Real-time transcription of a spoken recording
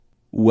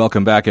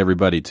Welcome back,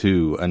 everybody,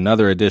 to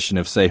another edition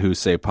of Say Who,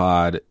 Say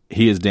Pod.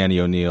 He is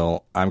Danny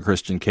O'Neill. I'm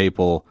Christian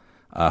Capel.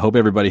 Hope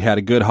everybody had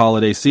a good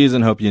holiday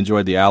season. Hope you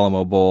enjoyed the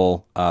Alamo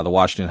Bowl. The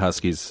Washington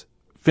Huskies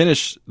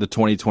finished the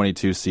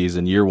 2022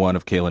 season, year one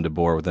of Kalen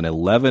DeBoer, with an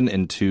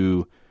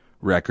 11-2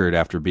 record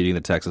after beating the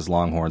Texas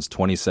Longhorns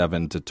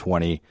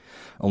 27-20.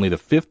 Only the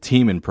fifth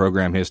team in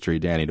program history,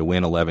 Danny, to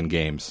win 11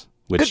 games,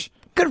 which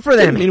good for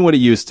them. Doesn't mean what it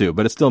used to,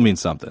 but it still means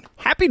something.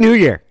 Happy New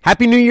Year!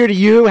 Happy New Year to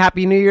you.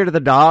 Happy New Year to the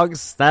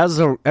Dogs.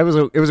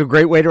 It was a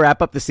great way to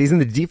wrap up the season.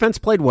 The defense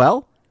played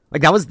well.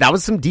 Like that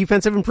was some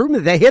defensive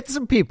improvement. They hit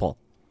some people.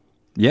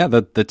 Yeah,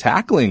 the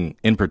tackling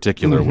in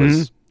particular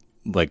was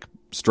like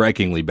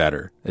strikingly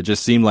better. It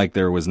just seemed like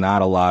there was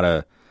not a lot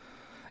of,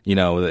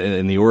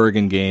 in the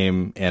Oregon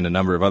game and a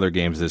number of other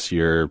games this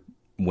year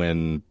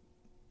when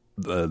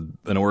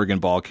an Oregon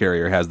ball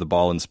carrier has the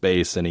ball in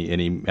space and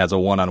he has a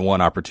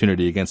one-on-one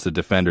opportunity against the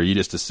defender, you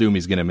just assume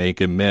he's going to make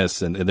him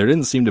miss. And there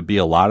didn't seem to be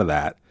a lot of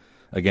that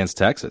against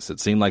Texas. It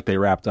seemed like they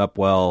wrapped up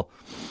well.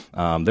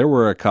 There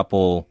were a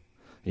couple,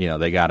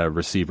 they got a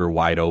receiver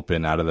wide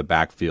open out of the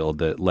backfield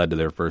that led to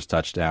their first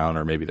touchdown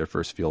or maybe their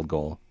first field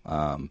goal.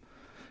 And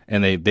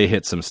they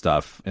hit some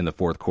stuff in the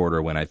fourth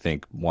quarter when I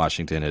think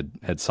Washington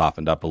had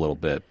softened up a little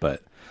bit.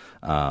 But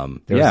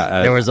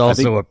there was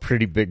also a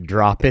pretty big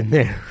drop in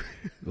there.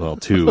 Well,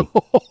 two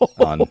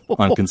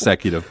on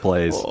consecutive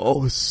plays.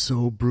 Oh,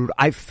 so brutal.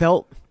 I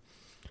felt,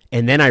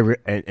 and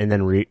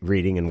then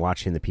reading and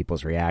watching the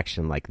people's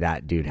reaction, like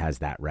that dude has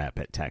that rep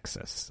at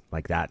Texas.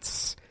 Like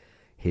that's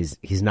he's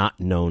not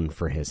known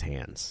for his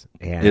hands.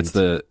 And it's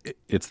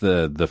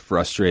the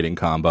frustrating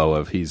combo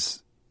of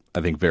he's,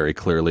 I think, very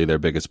clearly their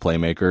biggest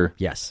playmaker.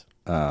 Yes.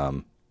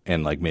 And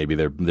like maybe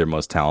their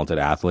most talented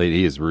athlete.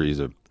 He's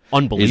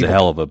unbelievable. He's a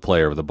hell of a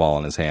player with the ball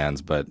in his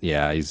hands, but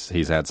yeah,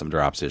 he's had some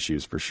drops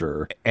issues for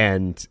sure.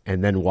 And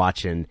then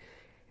watching,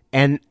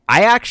 and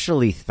I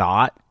actually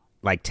thought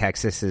like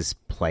Texas's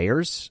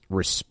players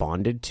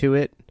responded to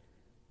it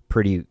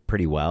pretty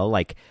well.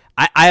 Like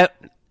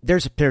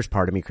there's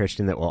part of me,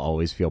 Christian, that will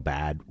always feel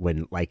bad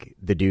when like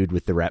the dude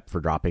with the rep for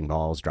dropping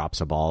balls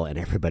drops a ball and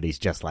everybody's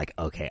just like,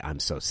 okay, I'm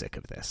so sick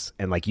of this.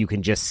 And like you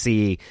can just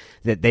see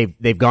that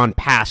they've gone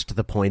past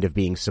the point of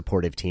being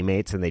supportive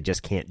teammates and they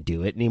just can't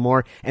do it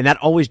anymore. And that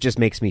always just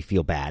makes me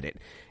feel bad.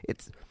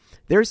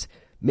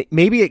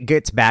 Maybe it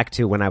gets back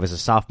to when I was a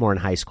sophomore in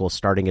high school,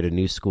 starting at a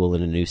new school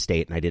in a new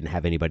state, and I didn't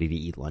have anybody to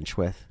eat lunch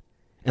with.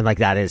 And like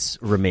that has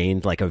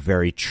remained like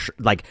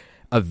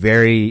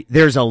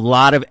there's a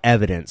lot of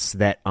evidence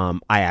that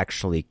I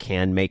actually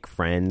can make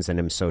friends and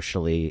am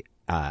socially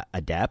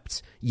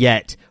adept.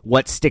 Yet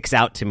what sticks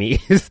out to me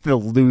is the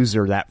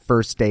loser that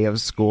first day of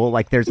school.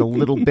 Like there's a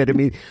little bit of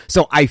me.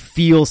 So I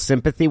feel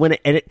sympathy when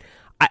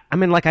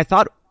I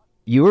thought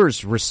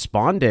yours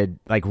responded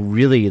like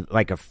really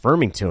like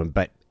affirming to him,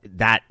 but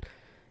that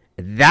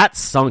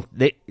sunk.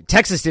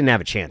 Texas didn't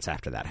have a chance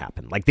after that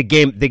happened. Like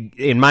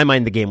in my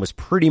mind, the game was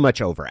pretty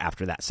much over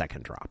after that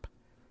second drop.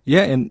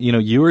 Yeah, and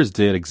Ewers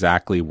did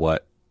exactly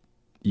what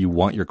you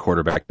want your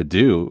quarterback to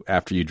do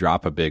after you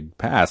drop a big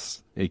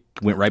pass. It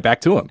went right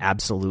back to him.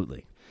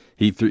 Absolutely.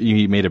 He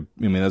made that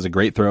was a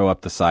great throw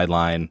up the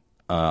sideline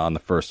on the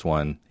first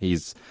one.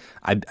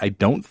 I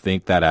don't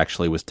think that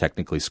actually was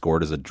technically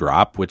scored as a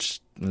drop,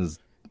 which I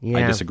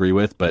disagree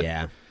with, but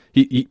yeah.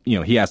 He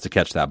has to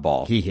catch that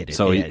ball. He hit it.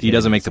 So he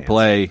doesn't make the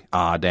play.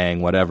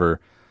 Dang, whatever.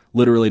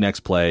 Literally next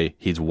play,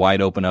 he's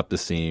wide open up the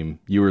seam.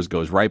 Ewers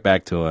goes right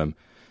back to him.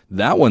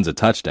 That one's a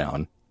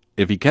touchdown.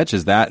 If he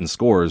catches that and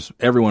scores,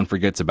 everyone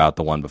forgets about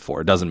the one before.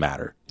 It doesn't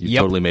matter. You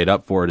totally made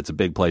up for it. It's a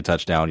big play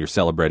touchdown. You're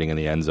celebrating in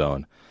the end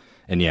zone.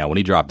 And yeah, when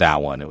he dropped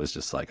that one, it was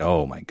just like,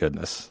 oh my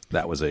goodness,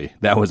 that was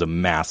a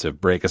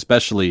massive break,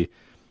 especially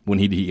when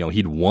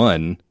he'd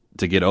won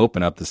to get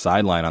open up the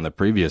sideline on the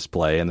previous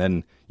play, and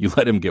then you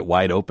let him get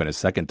wide open a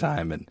second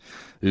time, and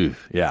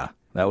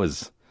that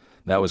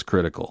was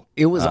critical.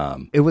 It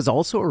was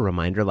also a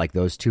reminder, like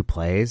those two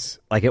plays,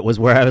 like it was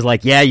where I was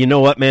like, yeah, you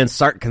know what, man,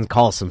 Sark can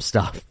call some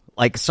stuff.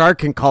 Like Sark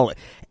can call it,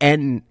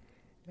 and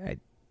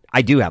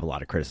I do have a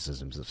lot of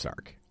criticisms of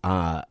Sark,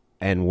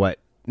 and what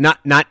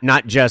not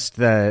just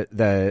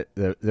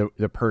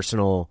the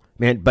personal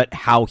man, but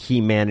how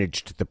he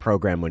managed the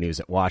program when he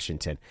was at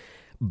Washington.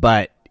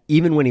 But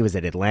even when he was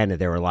at Atlanta,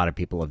 there were a lot of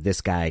people of this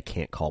guy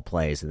can't call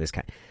plays, and this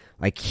guy,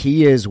 like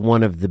he is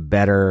one of the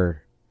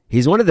better.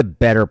 He's one of the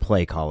better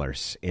play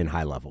callers in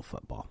high level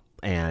football,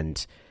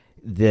 and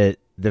the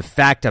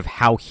fact of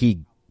how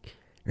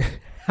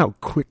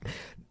quick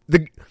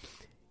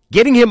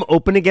getting him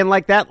open again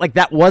like that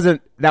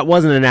wasn't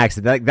an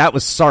accident. That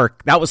was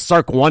Sark. That was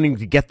Sark wanting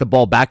to get the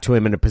ball back to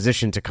him in a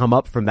position to come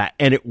up from that,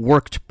 and it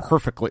worked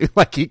perfectly.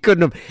 Like he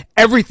couldn't have.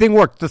 Everything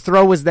worked. The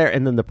throw was there,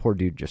 and then the poor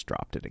dude just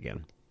dropped it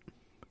again.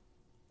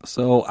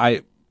 So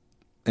and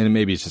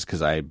maybe it's just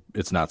because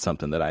it's not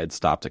something that I had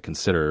stopped to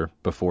consider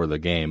before the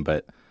game,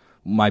 but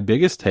my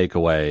biggest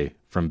takeaway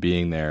from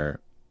being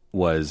there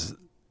was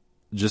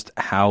just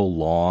how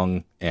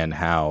long and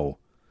how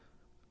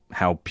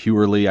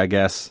purely, I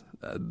guess,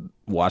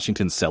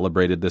 Washington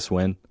celebrated this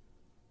win.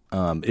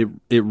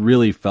 it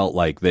really felt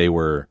like they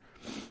were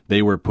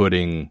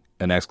putting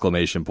an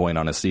exclamation point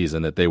on a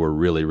season that they were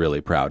really,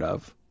 really proud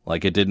of.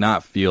 Like, it did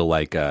not feel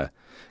like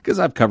because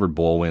I've covered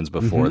bowl wins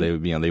before.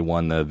 They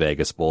won the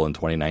Vegas Bowl in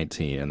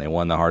 2019 and they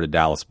won the Heart of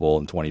Dallas Bowl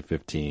in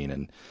 2015.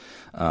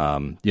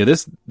 And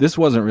this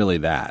wasn't really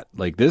that.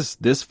 Like,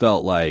 this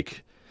felt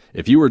like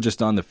if you were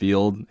just on the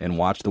field and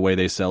watched the way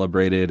they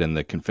celebrated and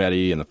the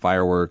confetti and the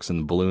fireworks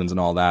and the balloons and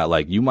all that,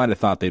 like, you might have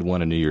thought they'd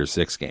won a New Year's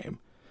Six game.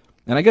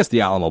 And I guess the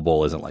Alamo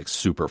Bowl isn't like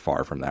super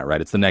far from that, right?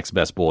 It's the next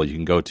best bowl you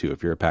can go to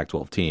if you're a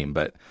Pac-12 team.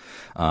 But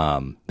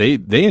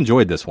they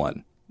enjoyed this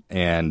one,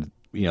 and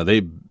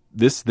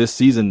this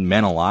season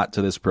meant a lot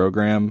to this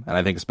program, and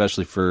I think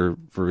especially for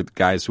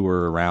guys who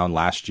were around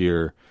last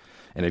year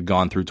and had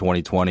gone through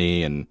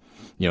 2020, and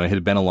it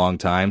had been a long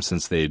time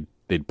since they'd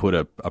put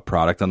a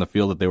product on the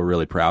field that they were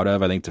really proud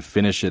of. I think to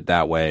finish it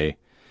that way,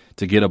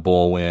 to get a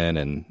bowl win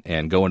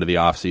and go into the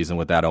offseason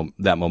with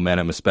that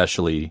momentum,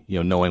 especially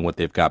knowing what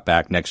they've got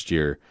back next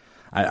year,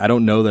 I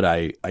don't know that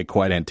I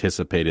quite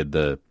anticipated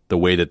the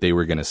way that they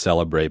were going to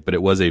celebrate, but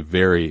it was a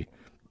very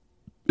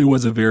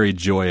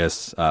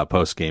joyous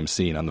post game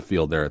scene on the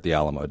field there at the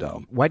Alamo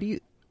Dome. Why do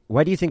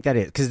you think that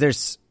is? Because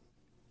there's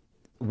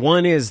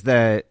one is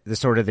the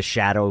sort of the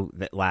shadow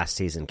that last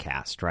season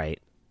cast,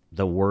 right?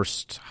 The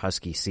worst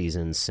Husky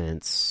season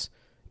since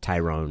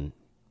Tyrone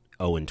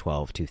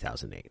 0-12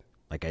 2008.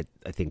 Like,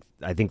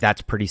 I think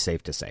that's pretty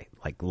safe to say.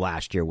 Like,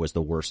 last year was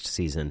the worst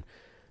season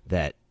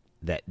that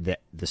the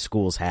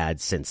schools had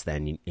since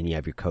then, and you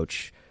have your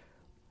coach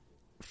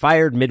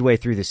fired midway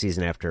through the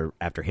season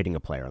after hitting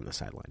a player on the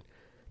sideline.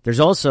 There's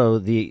also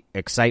the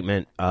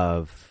excitement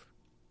of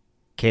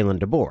Kalen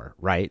DeBoer,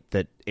 right?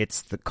 That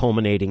it's the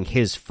culminating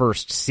his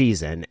first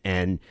season,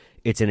 and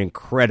it's an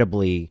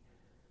incredibly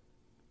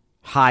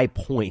high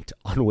point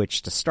on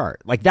which to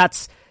start. Like,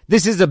 this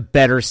is a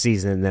better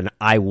season than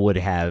I would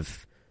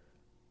have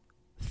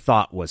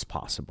thought was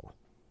possible.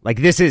 Like,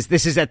 this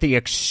is at the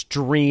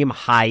extreme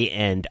high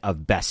end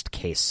of best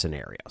case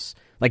scenarios.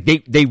 Like,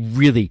 they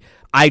really,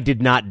 I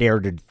did not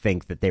dare to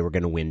think that they were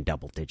going to win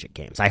double digit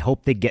games. I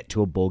hope they get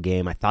to a bowl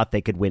game. I thought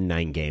they could win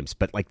 9 games,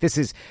 but like, this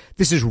is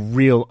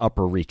real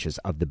upper reaches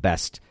of the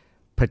best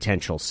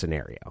potential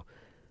scenario.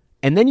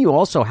 And then you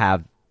also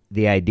have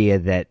the idea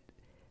that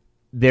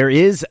there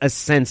is a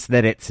sense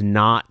that it's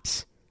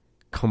not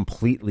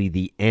completely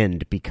the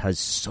end because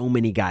so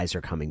many guys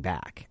are coming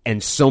back,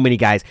 and so many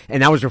guys,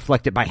 and that was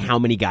reflected by how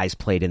many guys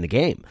played in the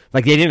game.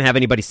 Like, they didn't have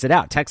anybody sit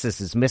out. Texas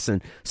is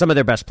missing some of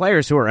their best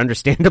players who are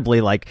understandably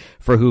like,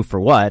 for who, for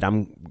what.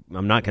 I'm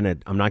not gonna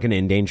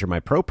endanger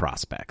my pro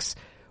prospects.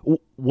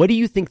 What do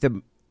you think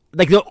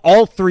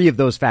all three of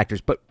those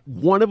factors, but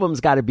one of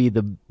them's got to be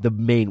the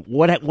main.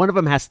 One of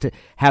them has to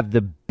have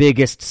the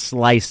biggest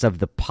slice of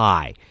the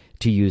pie,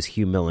 to use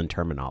Hugh Millen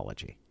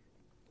terminology.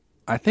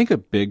 I think a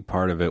big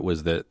part of it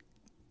was that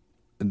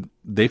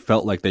they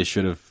felt like they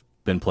should have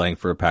been playing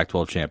for a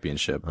Pac-12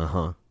 championship.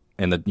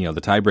 And the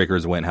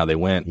tiebreakers went how they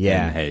went.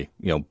 Yeah. And hey,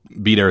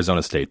 beat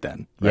Arizona State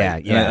then.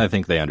 Right? Yeah. And I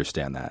think they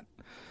understand that.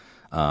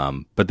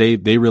 But they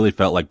really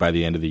felt like by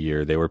the end of the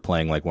year they were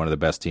playing like one of the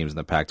best teams in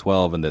the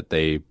Pac-12, and that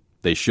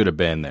they should have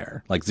been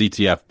there. Like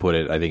ZTF put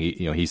it, I think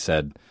he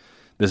said,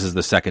 this is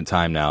the second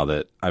time now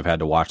that I've had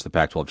to watch the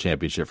Pac-12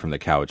 championship from the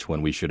couch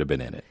when we should have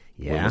been in it.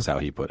 Yeah. Was how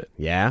he put it.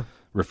 Yeah.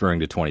 Referring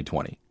to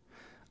 2020.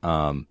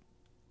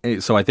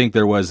 So I think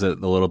there was a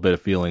little bit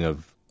of feeling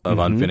of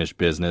unfinished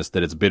business,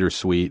 that it's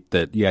bittersweet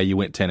that, yeah, you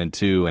went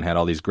 10-2 and had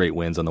all these great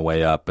wins on the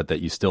way up, but that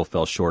you still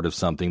fell short of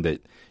something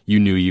that you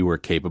knew you were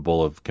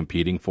capable of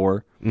competing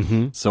for.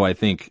 So I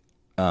think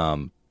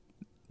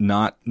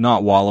not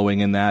wallowing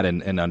in that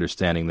and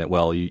understanding that,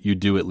 well, you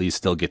do at least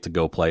still get to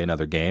go play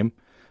another game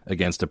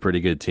against a pretty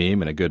good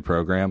team and a good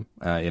program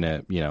in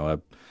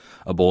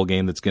a bowl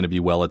game that's going to be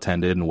well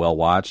attended and well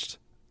watched,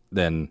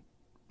 then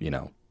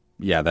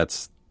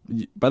that's.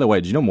 By the way,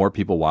 did you know more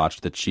people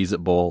watched the Cheez-It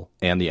Bowl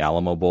and the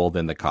Alamo Bowl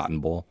than the Cotton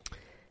Bowl?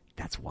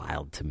 That's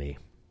wild to me.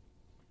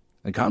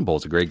 The Cotton Bowl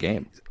is a great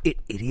game. It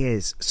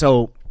is.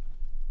 So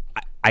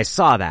I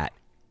saw that,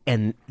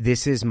 and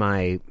this is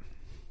my.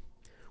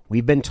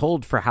 We've been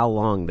told for how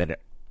long that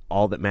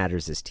all that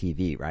matters is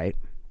TV, right?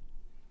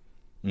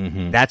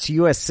 That's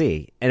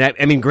USC, and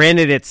I mean,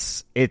 granted,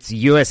 it's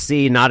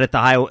USC, not at the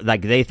high.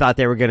 Like, they thought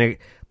they were going to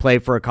play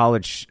for a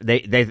college.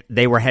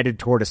 They were headed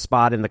toward a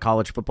spot in the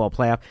college football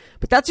playoff,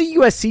 but that's a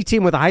USC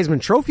team with a Heisman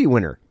Trophy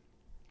winner,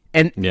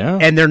 and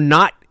they're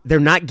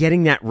not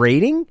getting that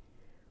rating.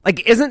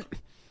 Like,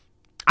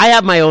 I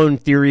have my own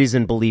theories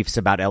and beliefs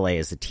about LA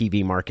as a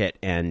TV market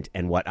and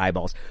what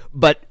eyeballs,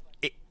 but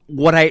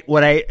what I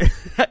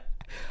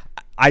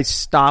I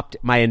stopped.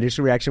 My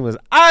initial reaction was,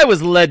 I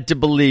was led to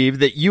believe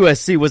that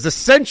USC was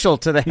essential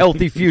to the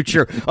healthy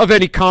future of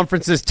any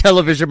conference's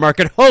television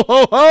market. Ho,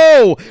 ho,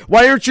 ho!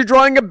 Why aren't you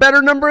drawing a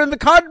better number in the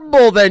Cotton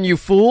Bowl then, you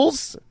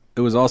fools?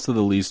 It was also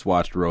the least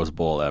watched Rose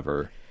Bowl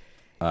ever,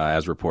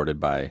 as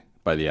reported by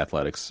The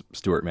Athletic's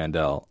Stuart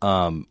Mandel.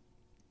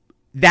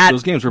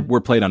 Those games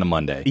were played on a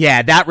Monday.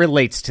 Yeah, that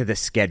relates to the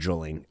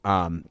scheduling.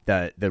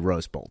 The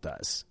Rose Bowl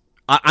does.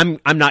 I'm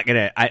not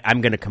gonna.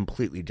 I'm gonna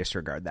completely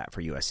disregard that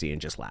for USC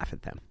and just laugh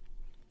at them.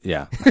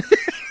 Yeah.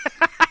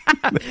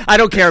 I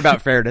don't care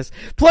about fairness.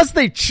 Plus,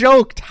 they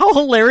choked. How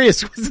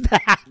hilarious was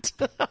that?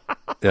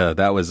 Yeah,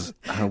 that was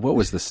what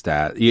was the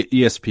stat?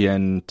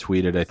 ESPN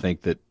tweeted, I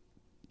think, that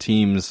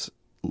teams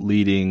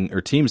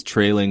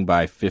trailing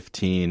by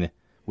 15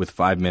 with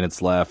 5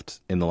 minutes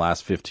left in the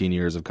last 15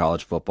 years of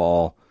college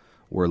football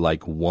were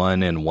like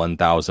 1 in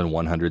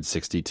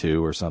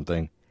 1,162 or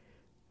something.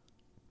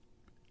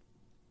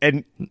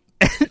 And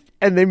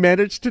they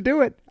managed to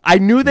do it. I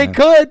knew they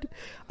could.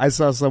 I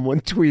saw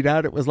someone tweet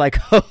out, it was like,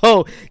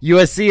 oh,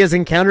 USC has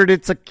encountered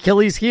its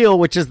Achilles heel,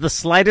 which is the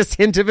slightest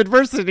hint of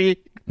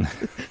adversity.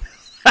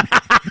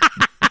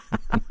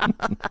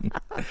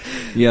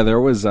 Yeah, there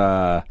was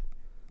not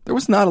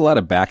a lot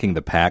of backing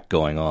the pack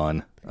going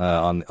on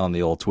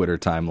the old Twitter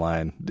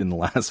timeline in the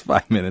last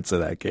 5 minutes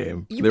of that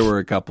game. There were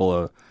a couple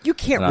of you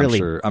can't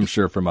really. I'm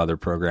sure from other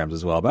programs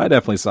as well, but I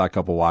definitely saw a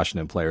couple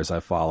Washington players I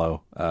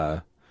follow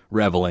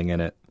reveling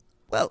in it.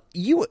 Well,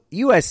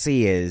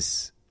 USC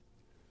is.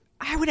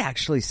 I would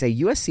actually say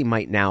USC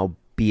might now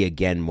be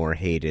again more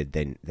hated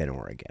than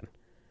Oregon.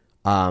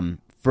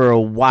 For a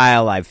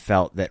while, I've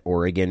felt that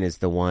Oregon is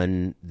the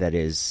one that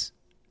is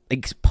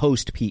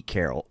post Pete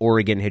Carroll.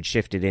 Oregon had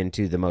shifted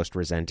into the most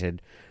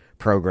resented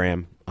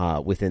program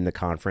within the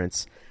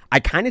conference. I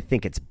kind of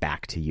think it's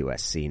back to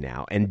USC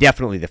now, and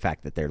definitely the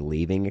fact that they're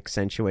leaving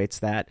accentuates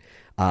that.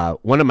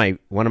 One of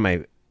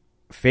my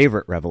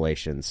favorite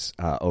revelations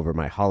over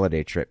my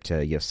holiday trip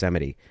to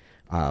Yosemite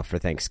for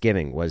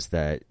Thanksgiving was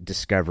the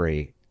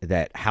discovery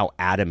that how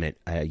adamant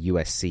a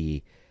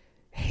USC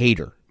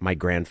hater my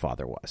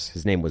grandfather was.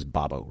 His name was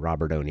Bobo,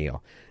 Robert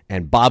O'Neill.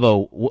 And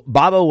Bobo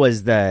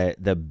was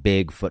the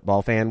big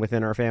football fan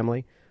within our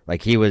family.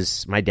 Like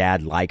my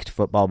dad liked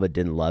football but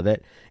didn't love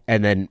it.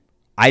 And then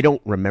I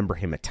don't remember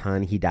him a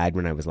ton. He died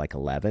when I was like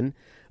 11.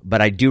 But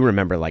I do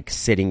remember like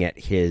sitting at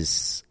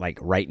his, like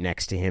right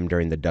next to him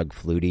during the Doug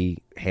Flutie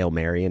Hail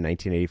Mary in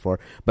 1984.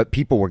 But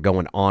people were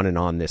going on and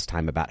on this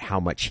time about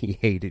how much he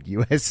hated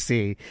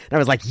USC. And I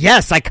was like,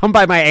 yes, I come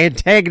by my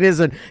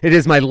antagonism. It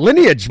is my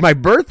lineage, my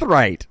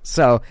birthright.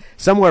 So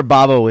somewhere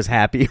Bobo was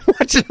happy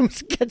watching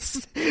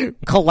him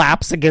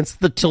collapse against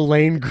the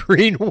Tulane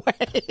Green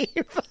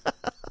Wave.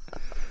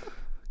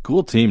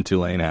 Cool team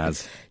Tulane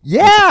has.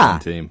 Yeah. That's a fun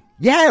team.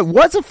 Yeah, it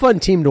was a fun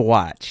team to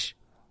watch.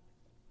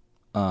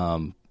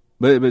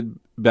 But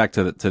back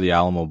to the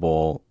Alamo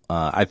Bowl,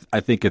 I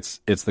think it's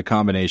the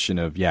combination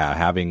of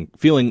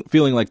feeling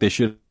like they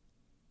should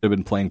have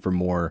been playing for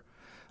more,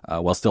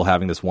 while still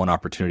having this one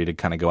opportunity to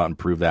kind of go out and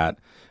prove that,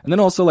 and then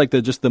also like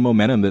the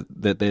momentum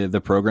that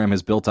the program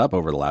has built up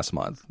over the last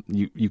month.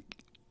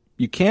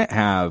 You can't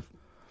have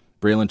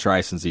Braylon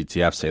Trice and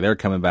ZTF say they're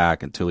coming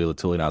back, and Tuli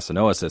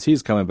Tuliaunosamoa says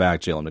he's coming back.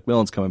 Jalen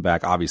McMillan's coming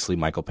back. Obviously,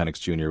 Michael Penix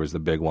Jr. was the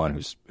big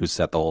one who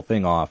set the whole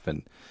thing off,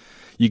 and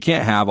you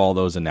can't have all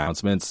those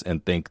announcements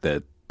and think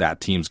that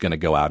team's going to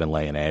go out and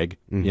lay an egg.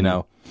 Mm-hmm. You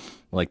know,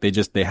 like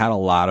they had a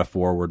lot of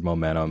forward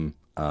momentum.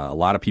 A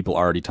lot of people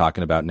already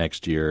talking about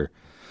next year.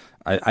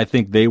 I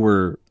think they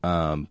were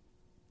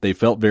they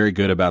felt very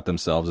good about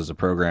themselves as a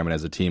program and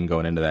as a team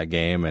going into that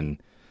game.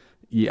 And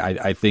yeah,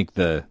 I think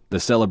the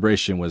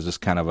celebration was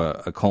just kind of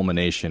a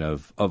culmination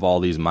of all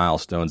these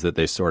milestones that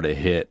they sort of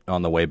hit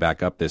on the way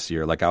back up this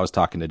year. Like I was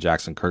talking to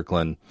Jackson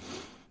Kirkland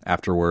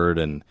afterward,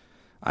 and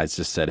I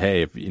just said,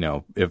 hey,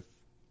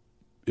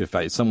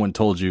 if someone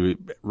told you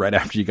right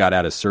after you got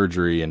out of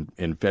surgery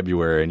in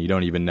February and you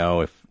don't even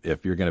know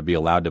if you're going to be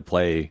allowed to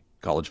play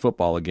college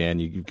football again,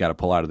 you've got to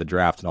pull out of the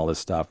draft and all this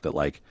stuff, that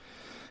like,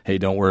 hey,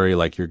 don't worry,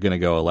 like you're going to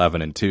go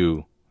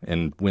 11-2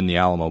 and win the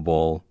Alamo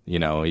Bowl. You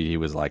know, he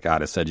was like,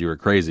 I'd have said you were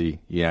crazy.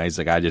 You know, he's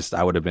like,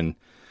 I would have been,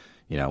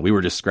 you know, we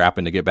were just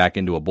scrapping to get back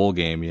into a bowl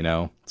game, you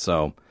know?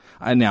 So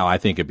I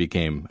think it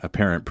became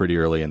apparent pretty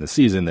early in the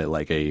season that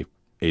like a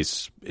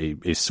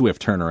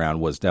swift turnaround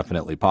was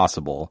definitely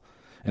possible.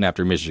 And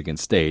after Michigan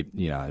State,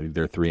 you know,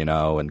 they're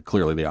 3-0, and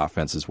clearly the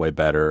offense is way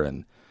better,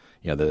 and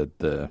you know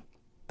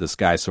the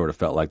sky sort of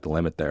felt like the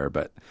limit there.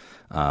 But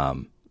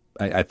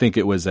I think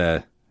it was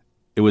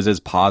as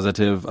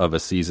positive of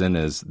a season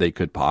as they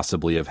could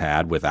possibly have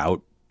had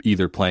without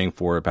either playing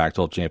for a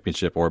Pac-12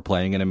 championship or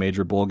playing in a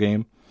major bowl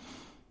game.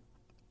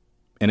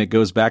 And it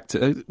goes back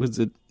to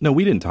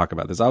we didn't talk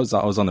about this. I was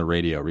on the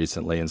radio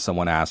recently, and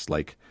someone asked,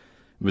 like,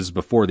 it was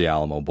before the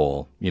Alamo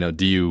Bowl, you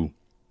know,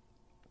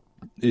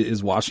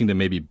 is Washington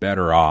maybe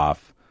better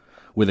off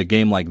with a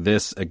game like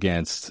this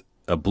against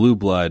a blue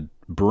blood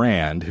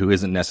brand who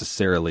isn't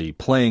necessarily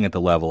playing at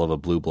the level of a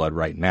blue blood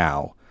right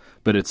now,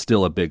 but it's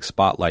still a big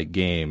spotlight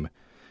game?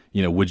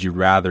 You know, would you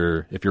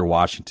rather, if you're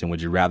Washington,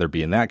 would you rather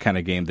be in that kind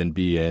of game than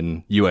be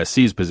in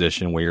USC's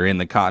position where you're in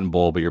the Cotton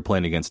Bowl, but you're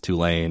playing against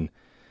Tulane,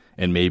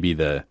 and maybe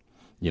the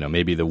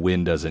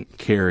win doesn't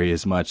carry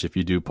as much if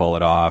you do pull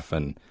it off?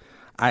 And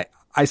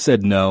I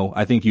said no.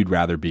 I think you'd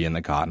rather be in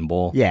the Cotton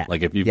Bowl. Yeah.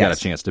 Like if you've got a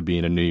chance to be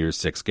in a New Year's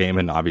Six game,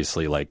 and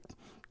obviously like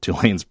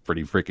Tulane's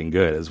pretty freaking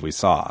good, as we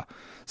saw.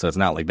 So it's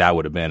not like that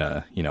would have been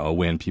a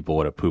win people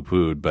would have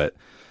poo-pooed, but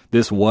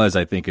this was,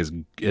 I think,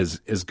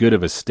 as good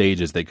of a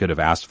stage as they could have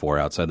asked for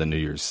outside the New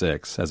Year's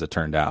Six, as it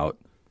turned out.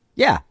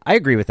 Yeah, I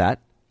agree with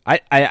that.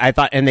 I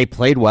thought, and they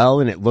played well,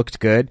 and it looked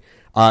good.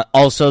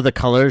 Also, the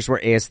colors were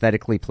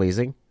aesthetically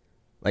pleasing.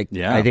 Like,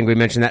 yeah. I think we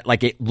mentioned that.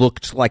 Like, it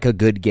looked like a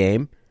good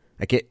game.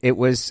 Like it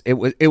was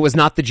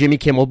not the Jimmy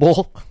Kimmel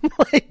Bowl.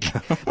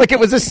 like it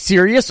was a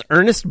serious,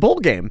 earnest bowl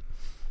game.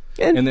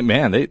 And then,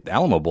 man, the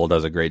Alamo Bowl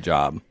does a great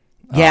job.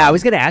 Yeah, I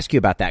was going to ask you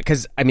about that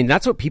because, I mean,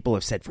 that's what people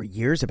have said for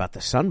years about the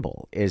Sun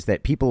Bowl is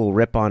that people will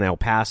rip on El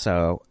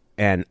Paso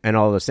and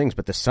all those things,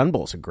 but the Sun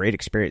Bowl is a great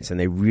experience and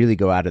they really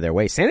go out of their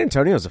way. San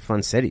Antonio is a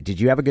fun city. Did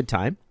you have a good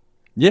time?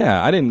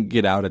 Yeah, I didn't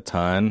get out a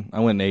ton. I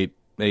went and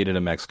ate at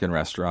a Mexican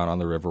restaurant on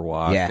the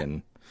Riverwalk. Yeah.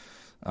 And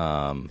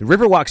the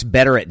Riverwalk's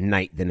better at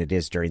night than it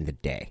is during the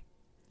day.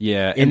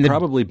 Yeah, and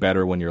probably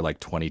better when you're like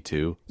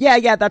 22.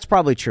 Yeah, that's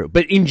probably true.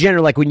 But in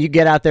general, like when you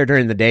get out there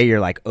during the day, you're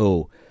like,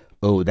 oh,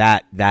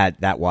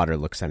 that water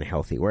looks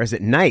unhealthy. Whereas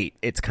at night,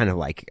 it's kind of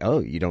like, oh,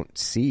 you don't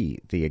see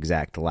the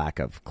exact lack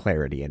of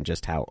clarity and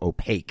just how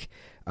opaque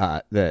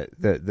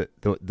the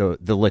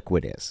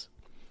liquid is.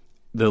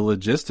 The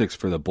logistics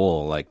for the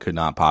bowl like could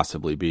not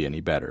possibly be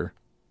any better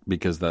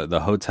because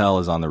the hotel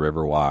is on the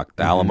Riverwalk.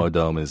 The Alamo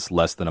Dome is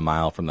less than a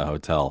mile from the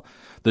hotel.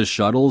 The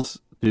shuttles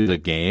to the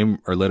game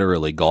are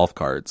literally golf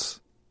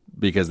carts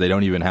because they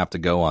don't even have to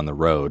go on the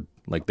road.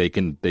 Like they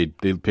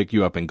pick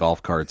you up in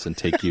golf carts and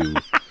take you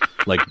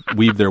like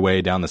weave their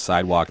way down the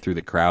sidewalk through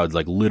the crowds,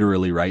 like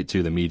literally right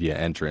to the media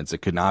entrance. It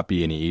could not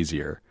be any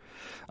easier.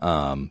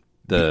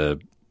 The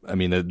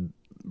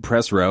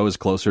press row is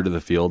closer to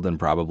the field than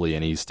probably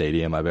any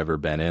stadium I've ever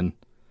been in.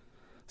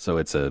 So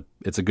it's a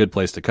good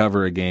place to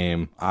cover a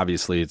game.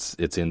 Obviously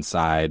it's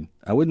inside.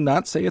 I would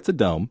not say it's a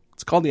dome.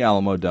 It's called the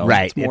Alamo Dome.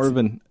 Right. It's more of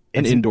an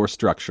indoor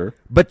structure.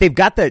 But they've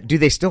got do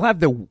they still have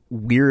the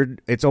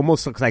weird, it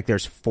almost looks like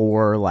there's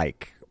 4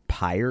 like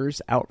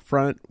pyres out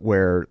front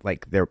where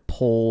like they're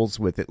poles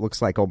with, it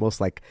looks like almost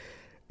like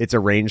it's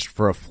arranged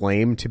for a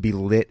flame to be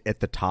lit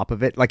at the top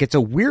of it. Like it's a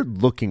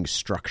weird looking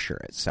structure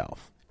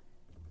itself.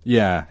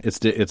 Yeah, it's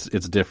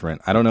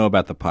different. I don't know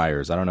about the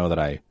pyres. I don't know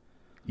that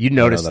you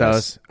noticed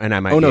those, and I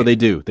might. Oh no, they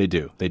do.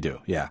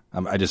 Yeah,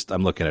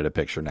 I'm looking at a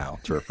picture now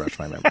to refresh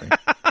my memory.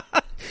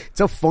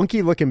 It's a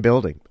funky looking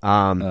building.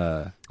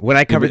 When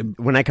I covered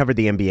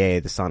the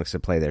NBA, the Sonics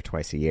would play there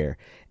twice a year.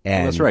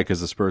 And that's right,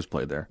 because the Spurs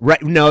played there.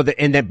 Right. No,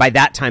 and then by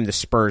that time the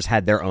Spurs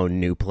had their own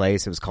new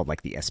place. It was called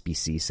like the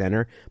SBC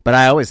Center. But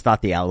I always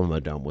thought the Alamo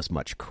Dome was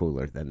much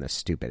cooler than the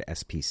stupid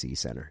SPC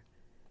Center.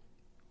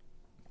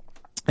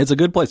 It's a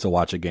good place to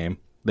watch a game.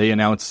 They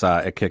announce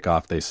at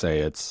kickoff, they say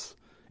it's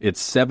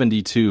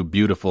 72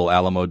 beautiful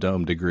Alamo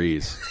Dome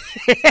degrees,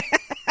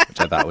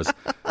 which I thought was.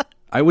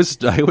 I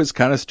was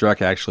kind of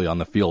struck actually on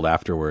the field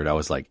afterward. I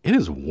was like, it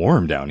is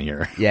warm down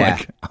here.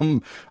 Yeah,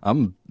 like,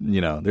 I'm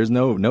there's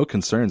no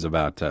concerns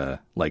about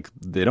like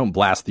they don't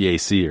blast the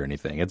AC or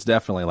anything. It's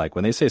definitely like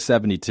when they say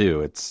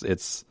 72,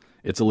 it's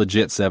a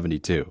legit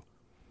 72.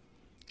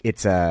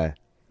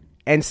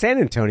 And San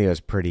Antonio is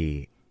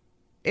pretty.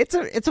 It's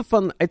a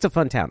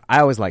fun town. I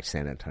always liked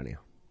San Antonio.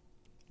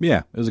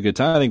 Yeah, it was a good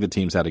time. I think the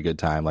teams had a good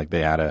time. Like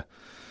there's a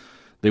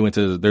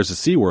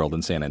SeaWorld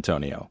in San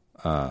Antonio.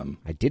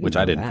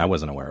 I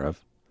wasn't aware of.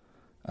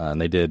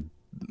 And they did,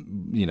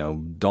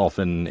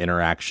 dolphin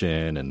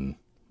interaction, and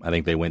I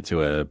think they went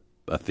to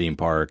a theme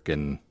park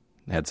and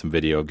had some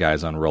video of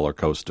guys on a roller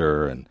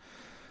coaster. And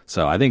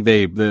so I think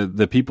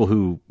the people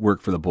who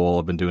work for the bowl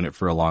have been doing it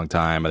for a long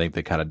time. I think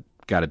they kind of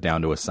got it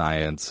down to a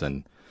science,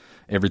 and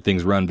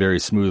everything's run very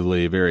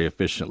smoothly, very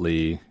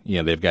efficiently.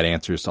 They've got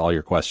answers to all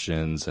your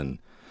questions, and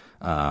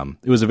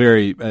it was a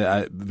very,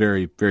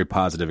 very, very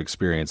positive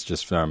experience.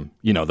 Just from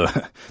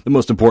the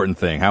most important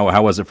thing,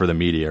 how was it for the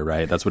media?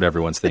 Right, that's what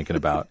everyone's thinking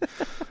about.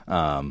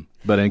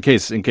 But in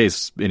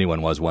case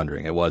anyone was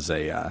wondering, it was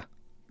as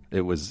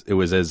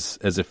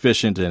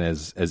efficient and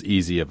as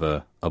easy of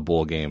a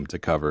bowl game to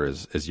cover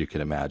as you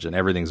can imagine.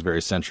 Everything's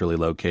very centrally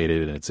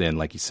located, and it's in,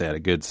 like you said, a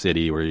good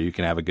city where you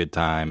can have a good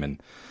time.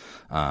 And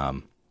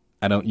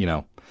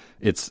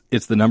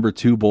it's the number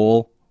 2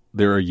 bowl.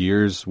 There are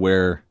years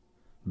where,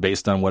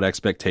 based on what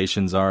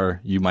expectations are,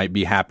 you might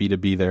be happy to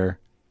be there.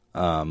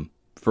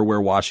 For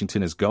where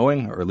Washington is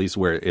going, or at least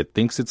where it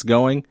thinks it's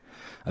going,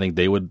 I think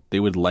they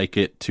would like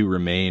it to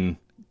remain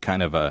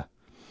kind of a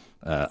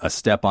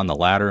step on the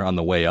ladder on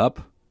the way up.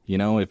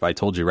 If I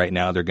told you right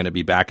now they're going to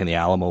be back in the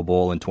Alamo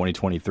Bowl in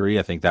 2023,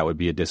 I think that would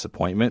be a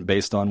disappointment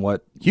based on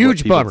what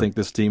people think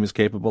this team is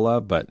capable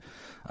of. But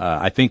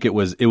I think it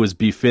was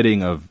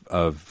befitting of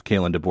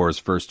Kalen DeBoer's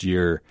first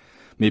year.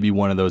 Maybe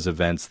one of those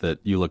events that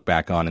you look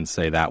back on and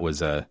say that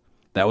was a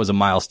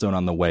milestone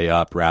on the way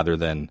up, rather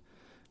than,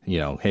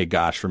 hey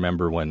gosh,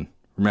 remember when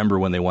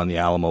they won the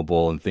Alamo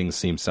Bowl and things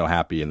seemed so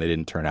happy and they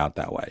didn't turn out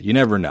that way. You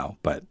never know,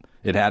 but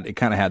it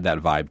kind of had that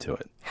vibe to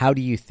it. How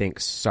do you think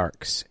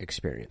Sark's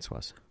experience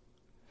was?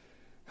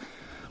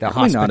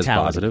 Probably not as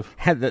positive.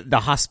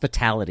 The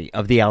hospitality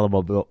of the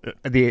Alamo Bowl,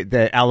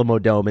 the Alamo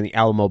Dome and the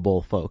Alamo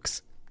Bowl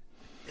folks.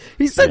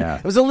 He said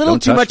it was a little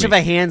too much of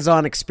a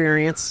hands-on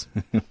experience.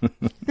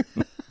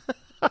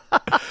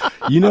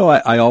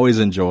 I always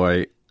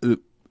enjoy,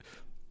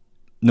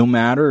 no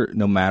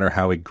matter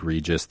how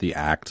egregious the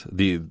act,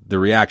 the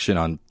reaction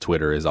on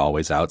Twitter is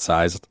always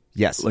outsized.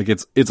 Yes. Like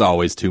it's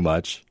always too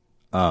much.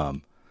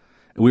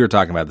 We were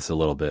talking about this a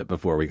little bit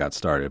before we got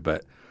started,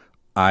 but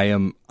I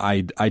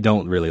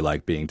don't really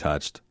like being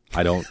touched.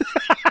 I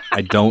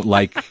don't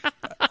like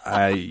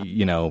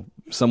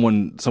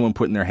someone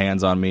putting their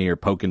hands on me or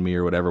poking me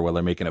or whatever while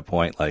they're making a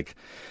point. Like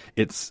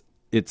it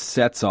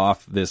sets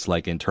off this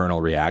like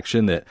internal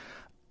reaction that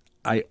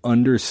I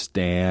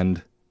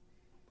understand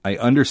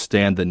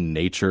the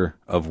nature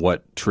of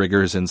what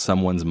triggers in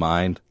someone's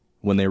mind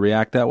when they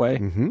react that way.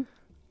 Mm-hmm.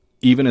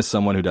 Even as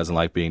someone who doesn't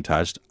like being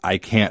touched, I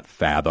can't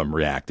fathom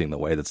reacting the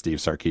way that Steve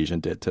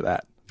Sarkisian did to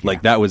that. Yeah.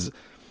 Like that was,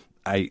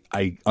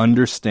 I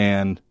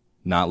understand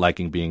not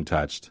liking being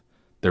touched.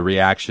 The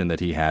reaction that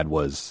he had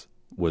was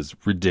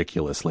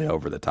ridiculously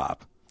over the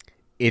top.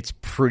 It's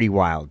pretty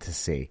wild to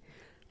see.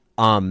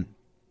 The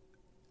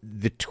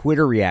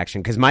Twitter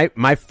reaction, because my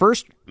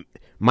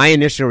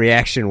initial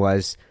reaction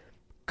was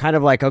kind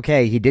of like,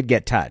 okay, he did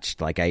get touched.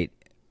 Like and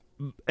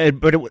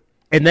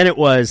then it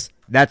was,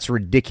 that's a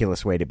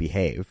ridiculous way to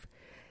behave.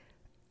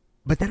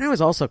 But then I was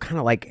also kind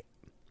of like,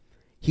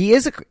 he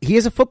is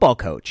a football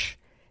coach,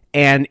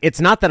 and it's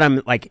not that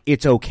I'm like,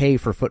 it's okay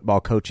for football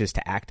coaches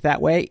to act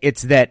that way.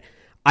 It's that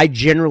I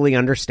generally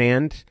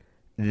understand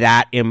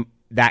that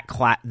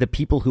the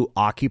people who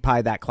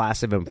occupy that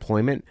class of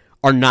employment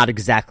are not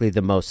exactly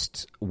the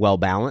most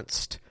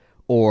well-balanced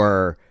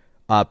or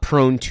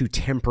prone to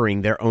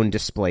tempering their own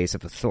displays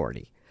of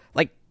authority.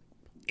 Like,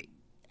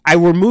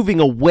 we're moving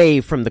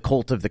away from the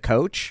cult of the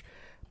coach,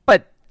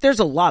 but there's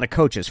a lot of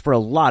coaches for a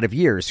lot of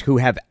years who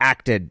have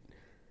acted,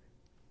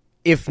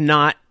 if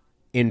not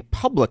in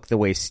public the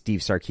way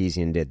Steve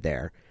Sarkisian did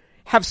there,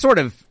 have sort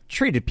of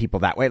treated people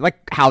that way, like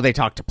how they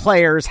talk to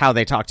players, how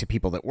they talk to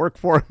people that work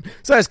for him.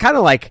 So it's kind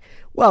of like,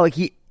 well,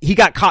 he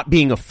got caught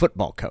being a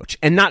football coach,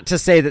 and not to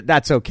say that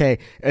that's okay,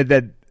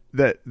 that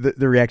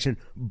the reaction,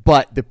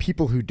 but the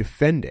people who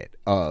defend it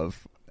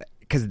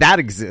because that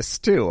exists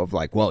too, of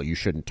like, well, you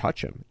shouldn't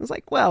touch him. It's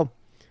like, well,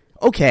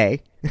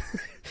 okay.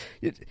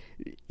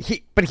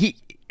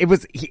 It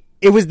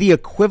was the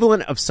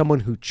equivalent of someone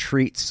who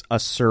treats a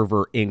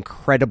server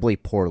incredibly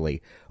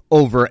poorly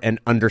over an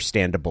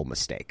understandable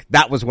mistake.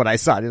 That was what I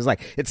saw. It was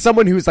like, it's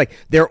someone who's like,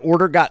 their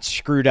order got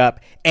screwed up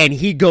and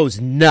he goes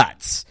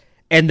nuts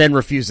and then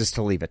refuses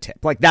to leave a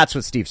tip. Like, that's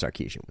what Steve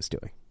Sarkisian was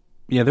doing.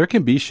 Yeah, there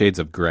can be shades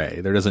of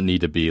gray. There doesn't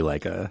need to be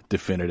like a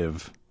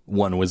definitive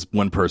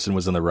one person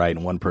was in the right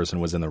and one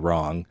person was in the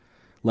wrong.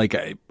 Like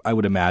I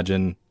would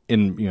imagine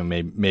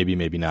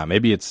maybe not.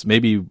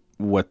 Maybe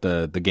what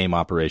the game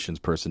operations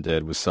person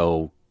did was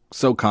so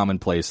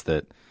commonplace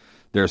that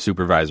their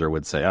supervisor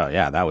would say, "Oh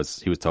yeah,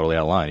 he was totally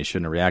out of line. He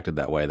shouldn't have reacted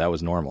that way. That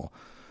was normal."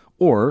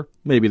 Or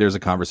maybe there's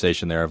a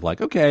conversation there of like,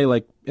 okay,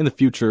 like in the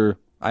future,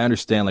 I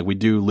understand like we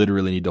do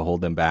literally need to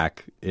hold them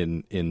back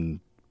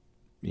in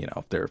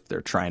if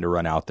they're trying to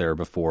run out there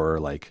before,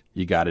 like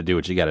you got to do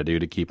what you got to do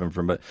to keep them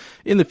from. But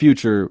in the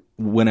future,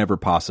 whenever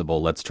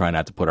possible, let's try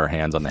not to put our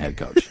hands on the head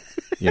coach.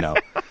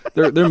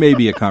 There may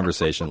be a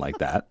conversation like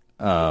that.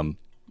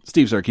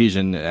 Steve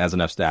Sarkisian has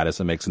enough status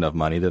and makes enough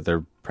money that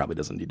there probably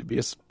doesn't need to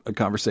be a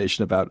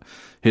conversation about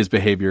his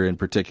behavior in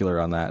particular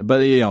on that.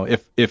 But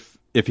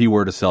if he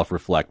were to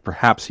self-reflect,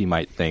 perhaps he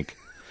might think,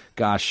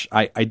 "Gosh,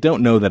 I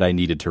don't know that I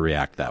needed to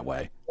react that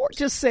way," or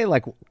just say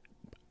like,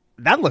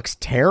 "That looks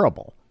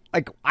terrible."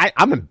 Like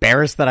I'm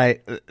embarrassed that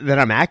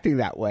I'm acting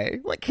that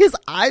way. Like his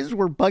eyes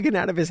were bugging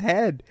out of his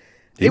head.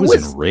 He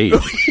was enraged.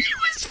 He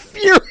was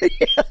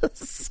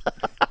furious.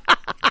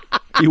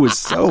 He was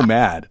so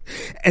mad.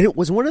 And it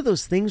was one of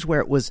those things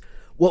where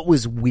what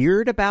was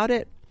weird about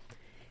it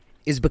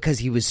is because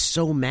he was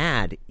so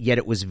mad, yet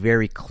it was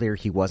very clear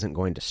he wasn't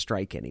going to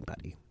strike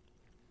anybody.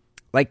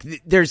 Like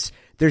there's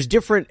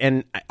different,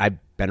 and I've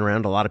been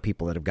around a lot of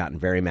people that have gotten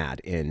very mad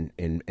in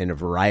a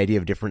variety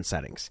of different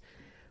settings.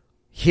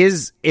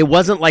 It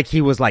wasn't like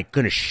he was like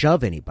going to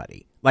shove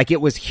anybody. Like it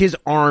was his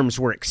arms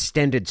were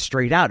extended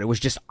straight out. It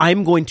was just,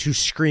 I'm going to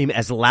scream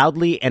as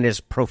loudly and as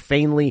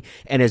profanely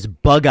and as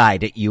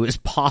bug-eyed at you as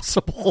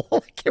possible.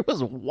 Like it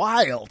was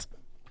wild.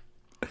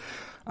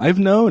 I've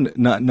known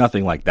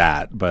nothing like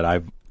that, but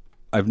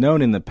I've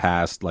known in the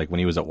past, like when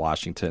he was at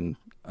Washington,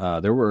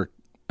 there were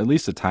at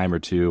least a time or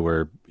two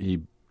where he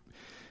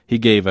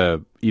gave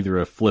either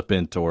a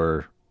flippant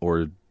or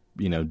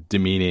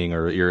demeaning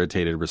or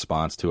irritated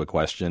response to a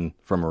question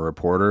from a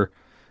reporter,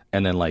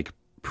 and then like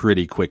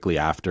pretty quickly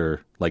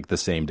after, like the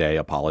same day,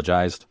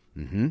 apologized.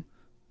 Mm-hmm.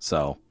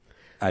 So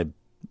I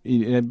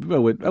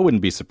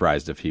wouldn't be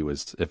surprised if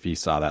he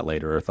saw that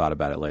later or thought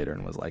about it later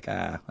and was like,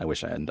 I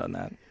wish I hadn't done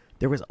that.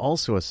 There was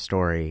also a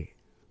story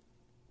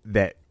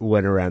that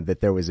went around that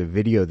there was a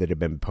video that had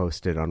been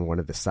posted on one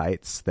of the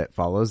sites that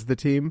follows the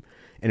team,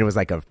 and it was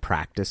like of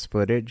practice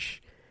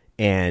footage,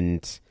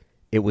 and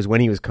it was when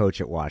he was coach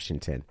at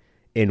Washington,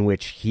 in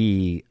which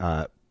he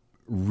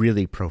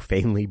really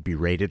profanely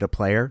berated a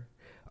player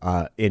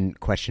in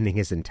questioning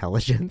his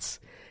intelligence.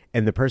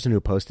 and the person who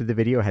posted the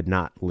video had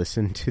not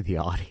listened to the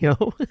audio.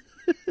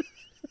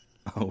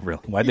 Oh,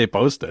 really? Why'd they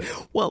post it?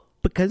 Well,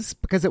 because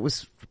it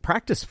was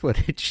practice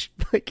footage.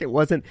 Like, it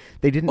wasn't,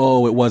 they didn't.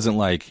 Oh, it wasn't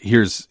like,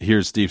 here's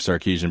Steve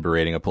Sarkisian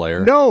berating a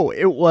player. No,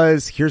 it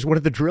was, here's one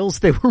of the drills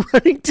they were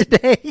running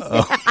today.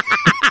 Oh.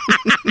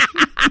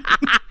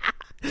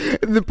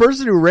 The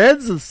person who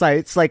runs the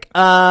site's like,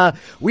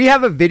 we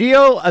have a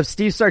video of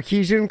Steve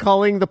Sarkisian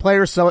calling the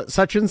player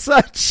such and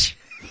such.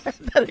 And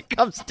then it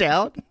comes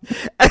down.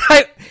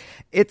 And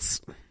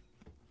it's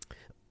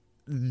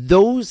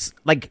those,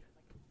 like,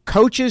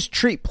 coaches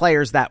treat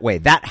players that way.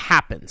 That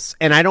happens.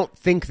 And I don't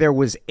think there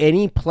was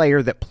any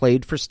player that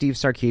played for Steve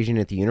Sarkisian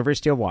at the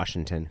University of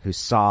Washington who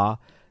saw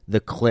the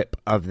clip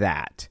of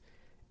that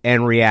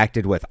and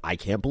reacted with, I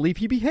can't believe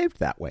he behaved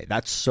that way.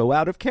 That's so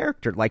out of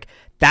character. Like,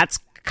 that's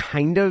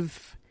kind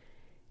of,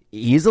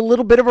 he's a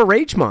little bit of a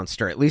rage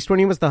monster, at least when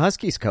he was the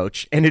Huskies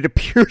coach. And it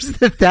appears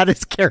that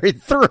is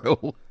carried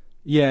through.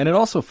 Yeah, and it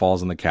also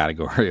falls in the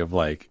category of,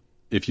 like,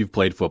 if you've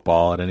played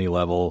football at any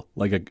level,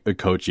 like a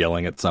coach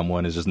yelling at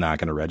someone is just not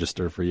going to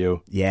register for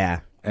you.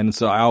 Yeah. And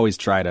so I always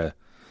try to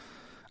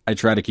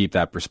keep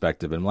that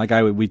perspective. And like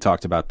we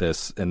talked about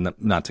this, and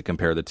not to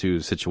compare the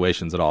two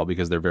situations at all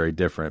because they're very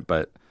different,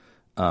 but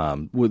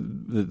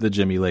with the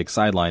Jimmy Lake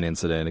sideline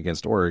incident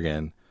against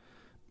Oregon,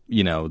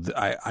 you know,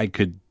 I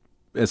could,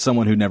 as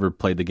someone who never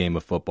played the game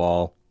of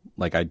football,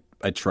 like I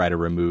try to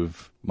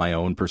remove my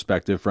own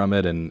perspective from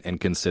it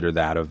and consider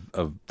that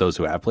of those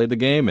who have played the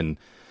game. And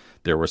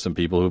there were some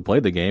people who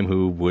played the game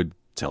who would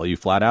tell you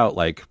flat out,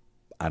 like,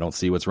 I don't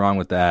see what's wrong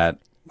with that.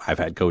 I've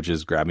had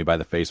coaches grab me by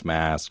the face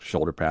mask,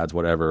 shoulder pads,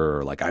 whatever,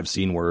 or like I've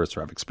seen worse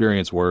or I've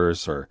experienced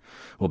worse, or,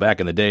 well,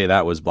 back in the day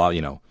that was blah,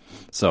 you know.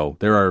 So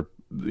there are,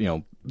 you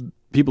know,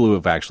 people who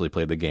have actually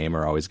played the game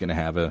are always going to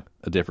have a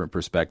different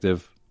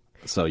perspective.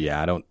 So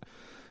yeah,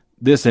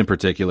 this in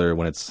particular,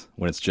 when it's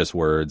just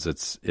words,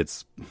 it's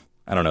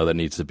I don't know that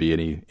needs to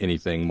be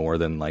anything more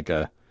than like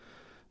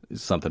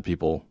something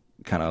people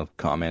kind of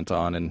comment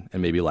on and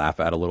maybe laugh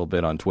at a little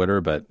bit on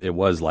Twitter. But it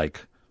was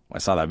like, when I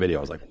saw that video,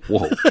 I was like,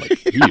 whoa, like,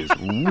 he is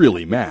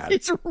really mad.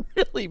 It's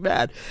really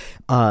mad.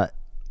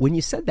 When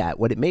you said that,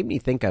 what it made me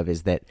think of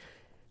is that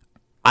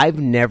I've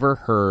never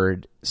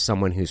heard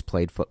someone who's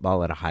played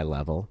football at a high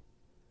level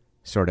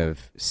sort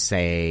of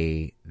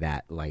say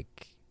that,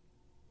 like,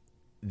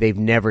 they've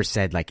never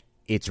said, like,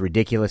 it's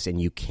ridiculous and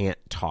you can't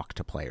talk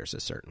to players a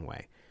certain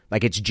way.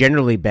 Like, it's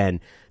generally been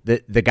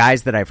the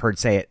guys that I've heard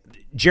say it.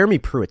 Jeremy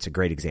Pruitt's a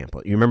great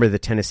example. You remember the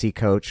Tennessee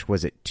coach,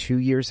 was it 2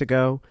 years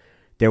ago?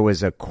 There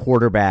was a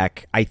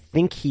quarterback, I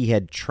think he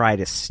had tried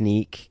to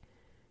sneak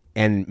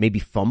and maybe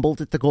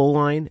fumbled at the goal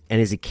line.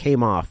 And as he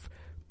came off,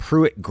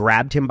 Pruitt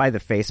grabbed him by the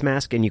face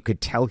mask and you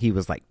could tell he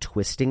was like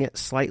twisting it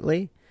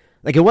slightly.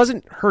 Like, it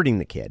wasn't hurting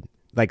the kid,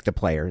 like the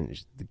player. And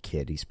the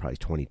kid, he's probably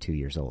 22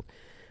 years old.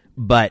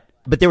 But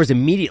there was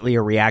immediately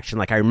a reaction.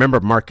 Like, I remember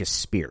Marcus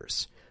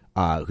Spears,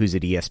 who's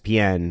at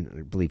ESPN,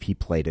 I believe he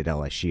played at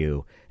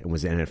LSU and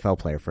was an NFL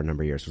player for a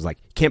number of years, was like,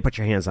 can't put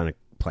your hands on a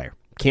player.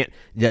 Can't,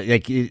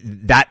 like,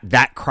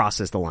 that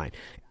crosses the line.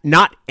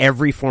 Not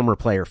every former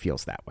player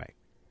feels that way,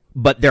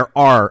 but there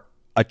are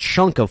a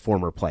chunk of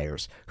former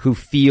players who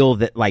feel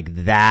that,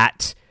 like,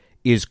 that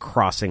is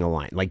crossing a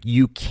line. Like,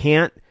 you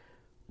can't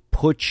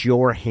put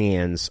your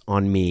hands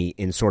on me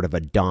in sort of a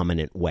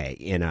dominant way,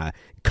 in a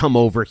come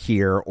over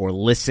here or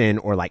listen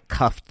or like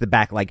cuffed the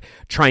back, like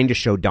trying to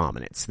show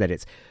dominance.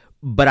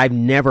 But I've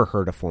never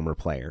heard a former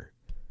player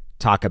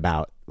talk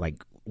about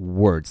like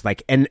words,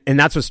 like, and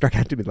that's what struck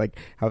out to me, like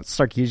how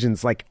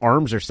Sarkisian's like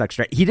arms are stuck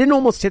straight. He didn't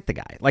almost hit the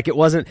guy. Like, it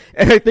wasn't,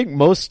 and I think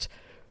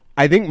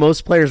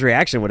most players'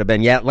 reaction would have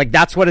been, yeah, like,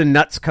 that's what a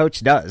nuts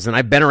coach does. And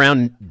I've been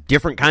around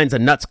different kinds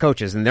of nuts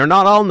coaches, and they're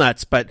not all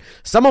nuts, but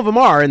some of them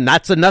are, and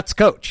that's a nuts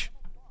coach.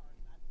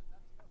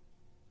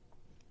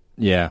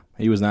 Yeah,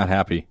 he was not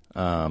happy.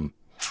 Why?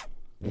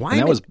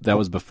 That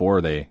was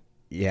before they.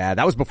 Yeah,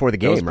 that was before the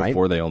game, right?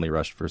 Before they only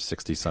rushed for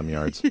 60-some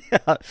yards.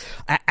 Yeah.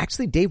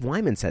 Actually, Dave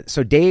Wyman said,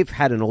 so Dave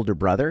had an older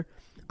brother,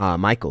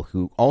 Michael,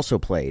 who also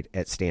played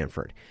at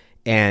Stanford.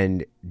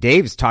 And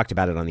Dave's talked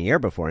about it on the air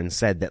before and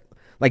said that,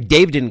 like,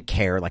 Dave didn't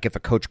care. Like, if a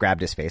coach grabbed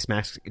his face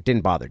mask, it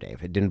didn't bother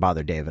Dave. It didn't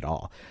bother Dave at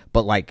all.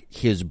 But, like,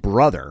 his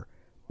brother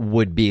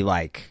would be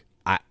like,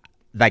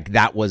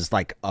 that was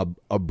like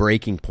a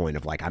breaking point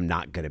of like, I'm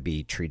not going to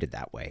be treated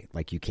that way.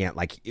 Like, you can't,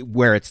 like,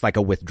 where it's like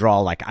a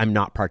withdrawal, like, I'm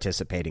not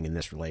participating in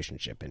this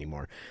relationship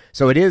anymore.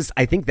 So it is,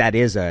 I think that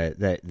is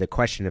the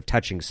question of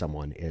touching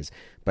someone is,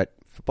 but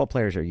football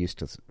players are used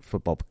to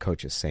football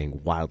coaches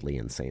saying wildly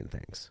insane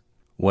things.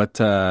 What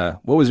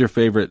was your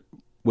favorite?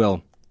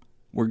 Well,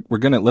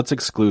 let's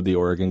exclude the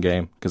Oregon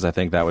game because I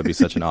think that would be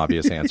such an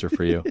obvious answer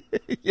for you.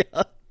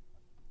 Yeah.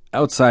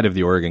 Outside of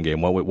the Oregon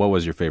game, what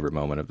was your favorite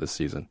moment of this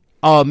season?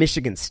 Oh,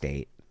 Michigan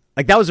State.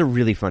 Like, that was a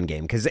really fun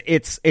game because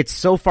it's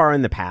so far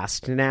in the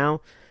past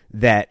now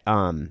that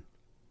and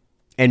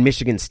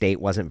Michigan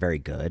State wasn't very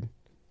good.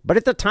 But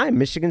at the time,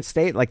 Michigan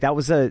State, like, that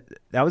was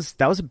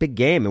a big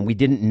game, and we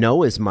didn't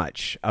know as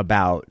much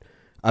about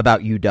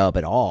UW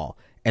at all.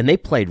 and they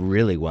played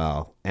really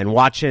well. And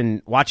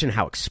watching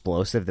how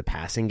explosive the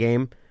passing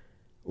game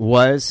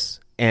was,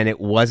 and it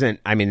wasn't.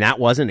 I mean, that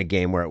wasn't a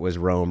game where it was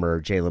Rome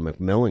or Jalen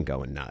McMillan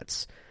going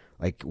nuts.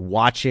 Like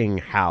watching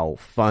how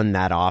fun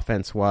that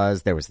offense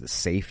was. There was the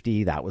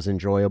safety that was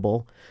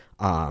enjoyable.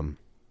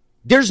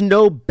 There's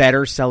no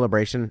better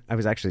celebration. I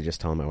was actually just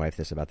telling my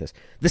wife about this.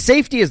 The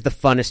safety is the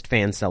funnest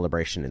fan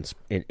celebration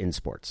in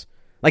sports.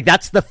 Like,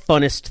 that's the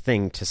funnest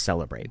thing to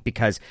celebrate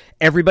because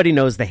everybody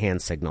knows the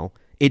hand signal.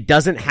 It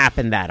doesn't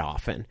happen that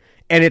often.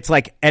 And it's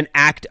like an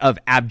act of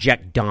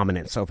abject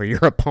dominance over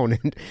your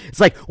opponent.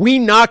 It's like, we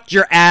knocked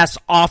your ass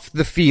off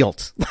the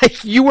field.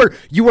 Like, you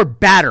were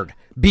battered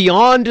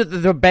beyond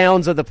the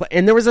bounds of the play.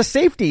 And there was a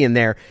safety in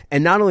there.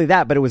 And not only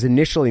that, but it was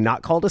initially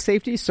not called a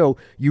safety. So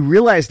you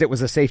realized it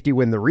was a safety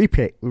when the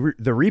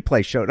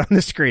replay showed on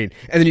the screen.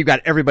 And then you got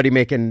everybody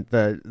making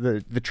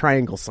the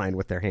triangle sign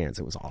with their hands.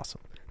 It was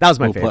awesome. That was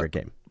my favorite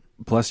game.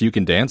 Plus, you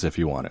can dance if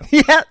you want to.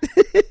 Yeah.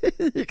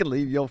 You can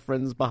leave your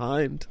friends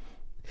behind.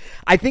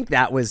 I think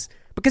that was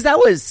because that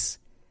was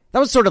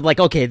sort of like,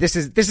 okay, this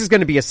is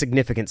going to be a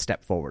significant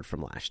step forward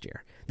from last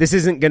year. This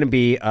isn't going to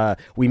be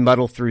we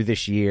muddle through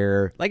this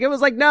year. Like, it was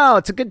like, no,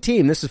 it's a good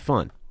team. This is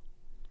fun.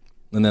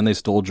 And then they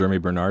stole Jeremy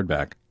Bernard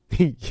back.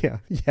 Yeah.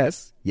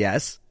 Yes.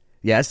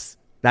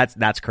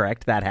 That's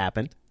correct. That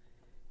happened.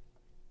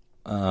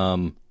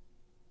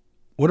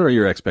 What are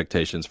your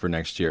expectations for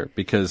next year?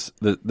 Because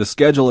the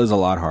schedule is a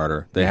lot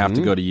harder. They have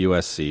to go to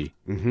USC.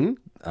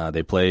 Mm-hmm.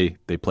 They play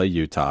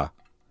Utah.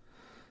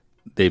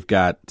 They've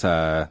got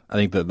I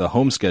think the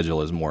home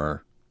schedule is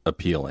more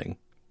appealing.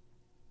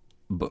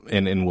 But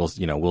and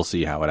we'll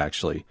see how it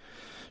actually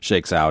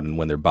shakes out and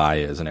when their bye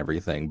is and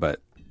everything.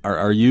 But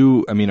are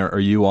you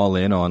all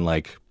in on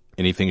like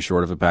anything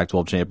short of a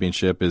Pac-12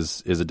 championship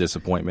is a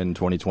disappointment in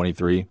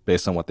 2023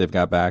 based on what they've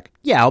got back?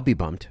 Yeah, I'll be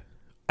bummed.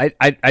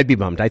 I'd be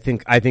bummed. I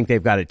think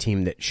they've got a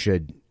team that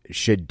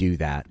should do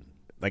that.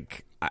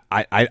 Like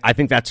I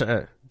think that's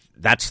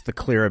the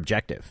clear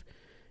objective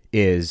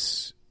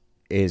is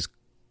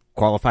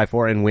qualify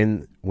for and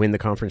win the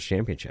conference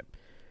championship.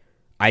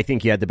 I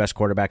think you had the best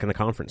quarterback in the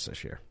conference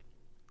this year.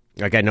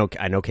 Like I know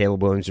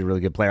Caleb Williams is a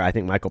really good player. I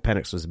think Michael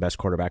Penix was the best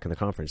quarterback in the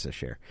conference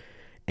this year.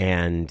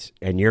 And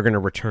you're going to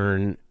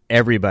return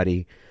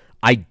everybody.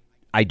 I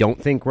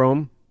don't think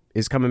Rome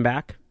is coming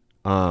back.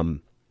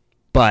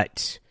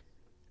 But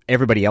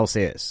everybody else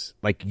is.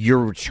 Like,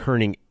 you're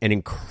returning an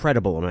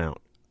incredible amount,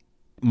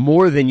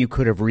 more than you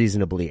could have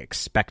reasonably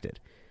expected.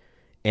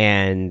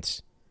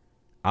 And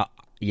I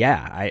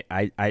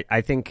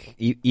think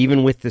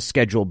even with the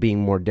schedule being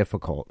more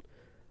difficult,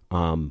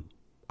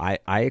 I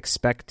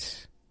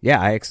expect. Yeah,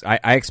 I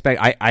expect.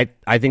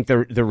 I think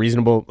the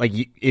reasonable, like,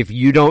 if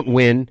you don't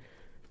win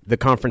the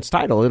conference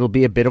title, it'll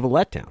be a bit of a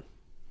letdown.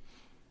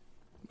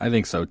 I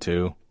think so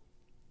too.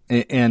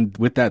 And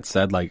with that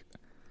said, like,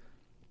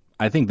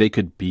 I think they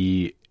could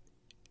be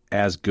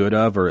as good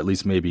of, or at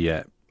least maybe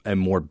a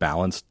more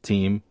balanced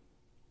team.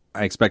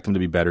 I expect them to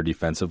be better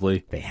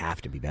defensively. They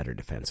have to be better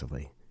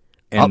defensively.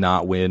 And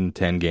not win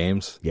 10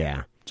 games.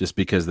 Yeah. Just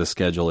because the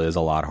schedule is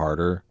a lot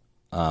harder.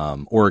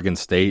 Oregon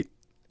State,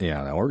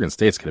 Oregon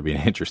State's going to be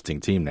an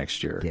interesting team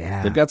next year.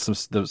 Yeah. They've got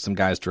some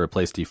guys to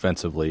replace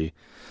defensively.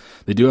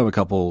 They do have a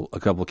couple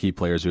key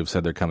players who have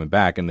said they're coming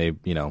back, and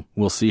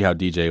we'll see how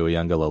DJ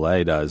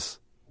Uyunglele does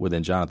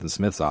within Jonathan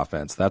Smith's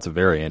offense. That's a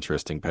very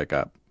interesting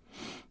pickup.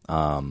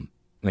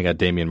 They got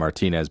Damian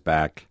Martinez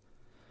back.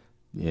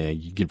 Yeah,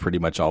 you can pretty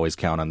much always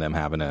count on them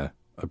having a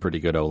pretty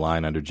good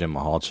O-line under Jim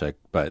Mahalchik.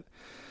 But,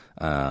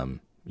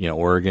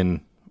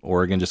 Oregon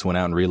just went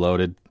out and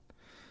reloaded.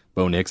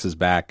 Bo Nix is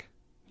back,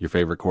 your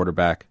favorite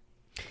quarterback.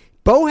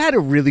 Bo had a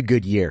really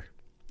good year.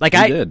 Like,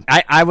 he did.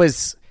 I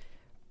was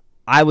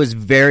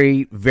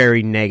very,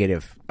 very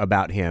negative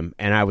about him,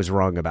 and I was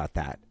wrong about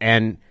that.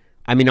 And,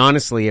 I mean,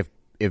 honestly,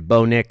 if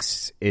Bo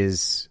Nix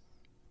is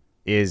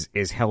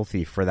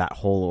healthy for that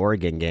whole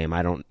Oregon game,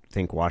 I don't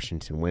think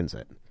Washington wins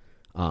it.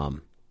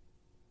 You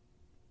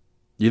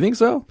think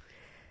so?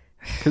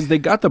 Because they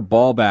got the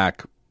ball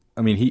back.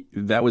 I mean,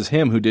 that was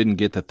him who didn't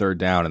get the third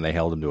down, and they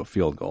held him to a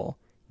field goal.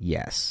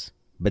 Yes,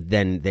 but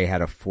then they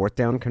had a fourth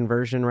down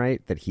conversion,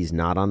 right, that he's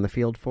not on the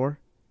field for?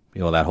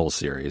 That whole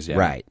series, yeah.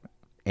 Right.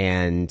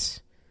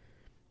 And,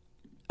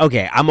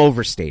 okay, I'm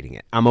overstating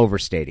it.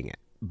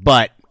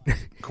 But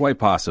quite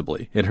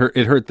possibly. It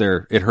hurt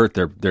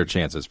their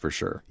chances for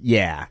sure.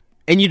 Yeah.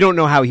 And you don't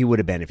know how he would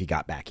have been if he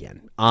got back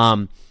in.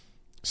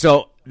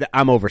 So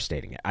I'm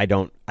overstating it. I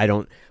don't,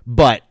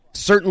 but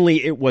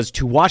certainly it was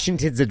to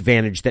Washington's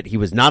advantage that he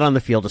was not on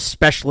the field,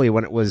 especially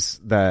when it was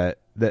the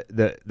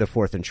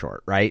fourth and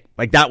short, right?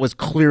 Like, that was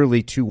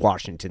clearly to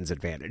Washington's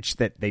advantage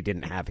that they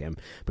didn't have him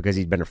because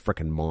he'd been a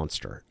freaking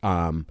monster.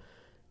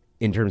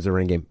 In terms of the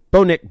running game,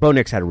 Bo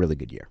Nix had a really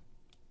good year.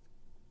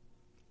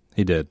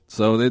 He did.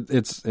 So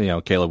it's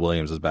Caleb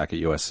Williams is back at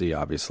USC,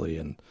 obviously,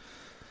 and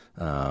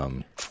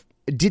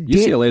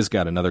UCLA's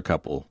got another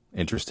couple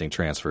interesting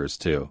transfers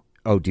too.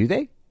 Oh, do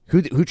they?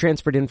 Who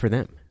transferred in for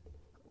them?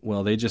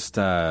 Well, they just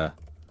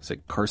is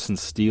it Carson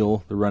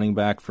Steele, the running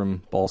back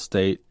from Ball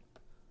State.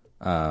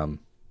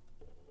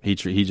 He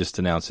just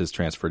announced his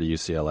transfer to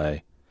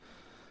UCLA.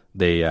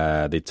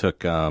 They took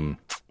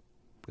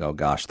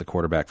the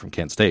quarterback from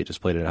Kent State,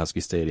 just played at Husky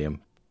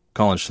Stadium,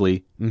 Colin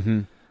Schlee.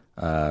 Mm-hmm.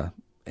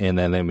 And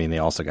then they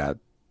also got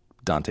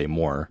Dante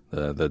Moore,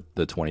 the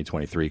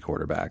 2023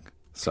 quarterback.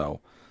 So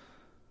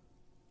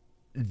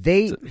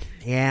they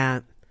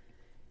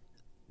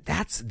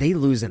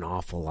lose an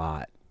awful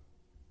lot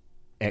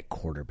at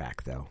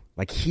quarterback, though.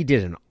 Like, he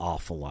did an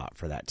awful lot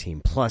for that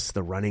team. Plus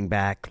the running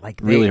back,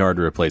 really hard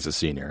to replace a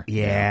senior.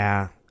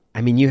 Yeah.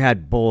 I mean, you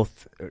had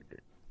both.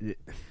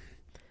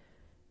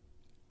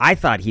 I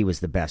thought he was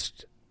the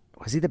best.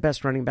 Was he the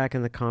best running back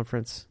in the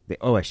conference? The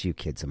OSU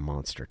kid's a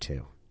monster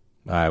too.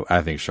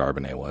 I think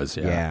Charbonnet was.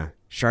 Yeah.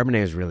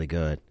 Charbonnet is really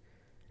good.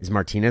 Is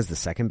Martinez the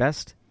second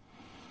best?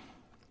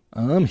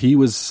 He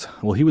was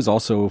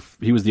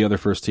the other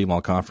first team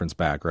all conference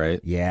back, right?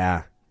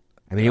 Yeah.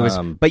 I mean, he was,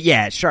 but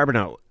yeah,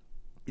 Charbonnet,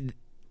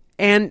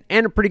 and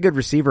a pretty good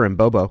receiver in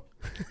Bobo.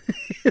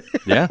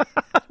 Yeah,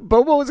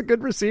 Bobo was a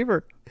good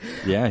receiver.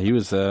 Yeah, he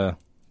was. And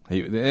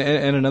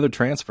another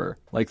transfer.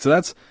 So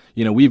that's,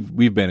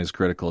 we've been as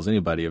critical as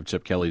anybody of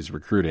Chip Kelly's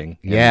recruiting.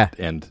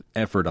 And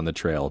effort on the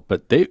trail,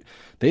 but they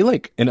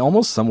and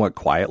almost somewhat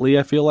quietly,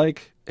 I feel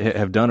like,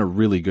 have done a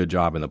really good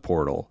job in the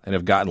portal and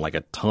have gotten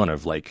a ton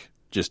of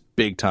just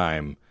big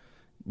time,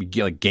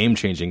 game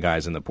changing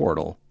guys in the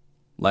portal.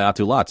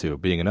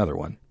 Latu being another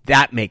one.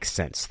 That makes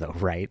sense, though,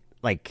 right?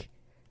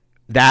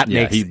 That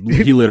makes...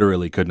 He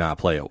literally could not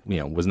play,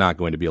 was not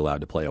going to be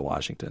allowed to play at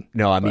Washington.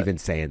 No, I'm even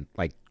saying,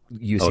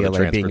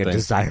 UCLA being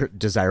a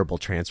desirable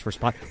transfer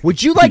spot.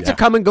 Would you like to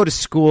come and go to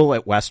school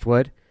at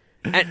Westwood?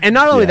 And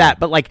not only that,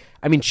 but,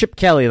 Chip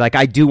Kelly,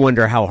 I do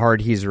wonder how hard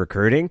he's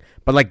recruiting,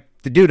 but,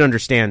 the dude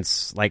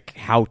understands,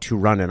 how to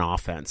run an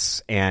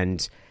offense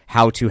and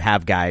how to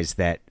have guys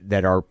that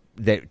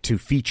to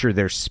feature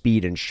their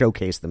speed and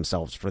showcase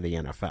themselves for the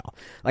NFL.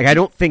 I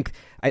don't think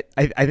I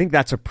think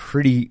that's a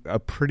pretty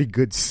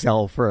good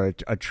sell for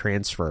a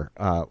transfer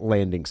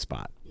landing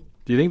spot.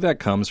 Do you think that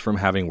comes from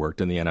having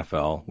worked in the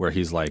NFL, where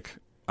he's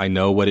I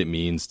know what it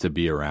means to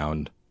be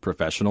around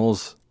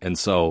professionals, and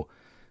so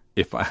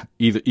if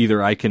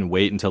either I can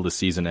wait until the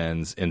season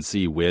ends and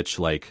see which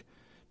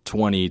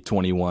 20,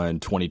 21,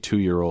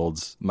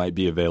 22-year-olds might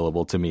be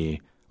available to me,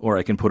 or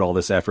I can put all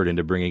this effort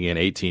into bringing in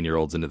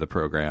 18-year-olds into the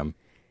program.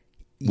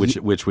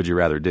 Which would you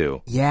rather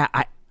do? Yeah,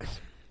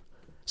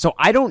 so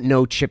I don't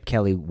know Chip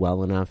Kelly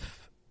well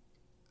enough.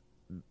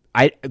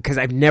 Because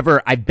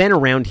I've been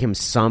around him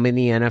some in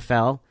the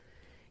NFL.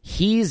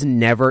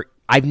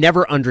 I've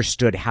never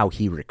understood how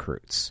he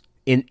recruits.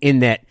 In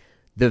that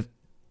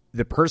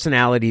the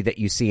personality that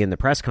you see in the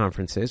press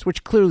conferences,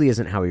 which clearly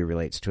isn't how he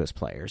relates to his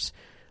players,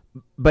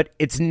 but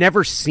it's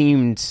never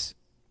seemed,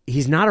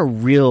 he's not a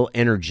real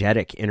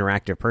energetic,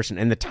 interactive person.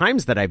 And the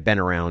times that I've been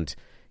around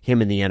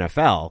him in the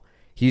NFL,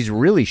 he's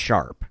really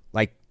sharp.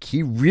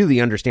 He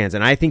really understands.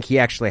 And I think he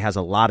actually has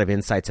a lot of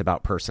insights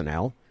about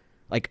personnel,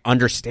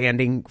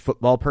 understanding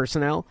football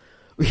personnel.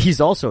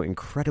 He's also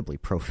incredibly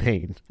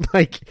profane.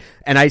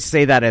 And I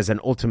say that as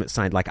an ultimate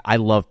sign. I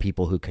love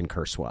people who can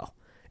curse well.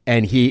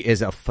 And he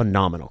is a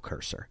phenomenal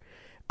cursor.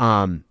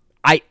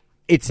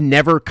 It's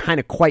never kind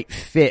of quite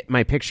fit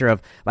my picture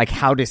of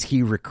how does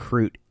he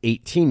recruit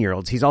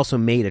 18-year-olds? He's also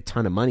made a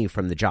ton of money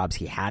from the jobs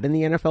he had in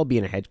the NFL,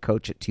 being a head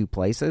coach at two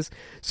places.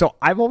 So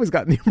I've always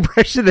gotten the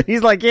impression that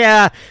he's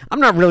yeah, I'm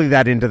not really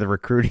that into the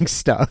recruiting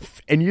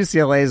stuff. And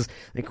UCLA is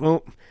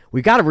well,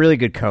 we got a really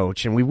good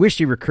coach and we wish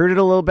he recruited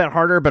a little bit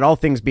harder, but all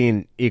things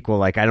being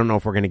equal, I don't know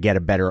if we're going to get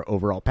a better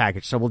overall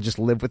package. So we'll just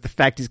live with the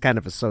fact he's kind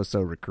of a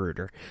so-so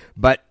recruiter.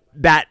 But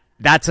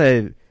that's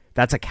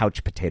a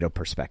couch potato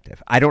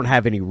perspective. I don't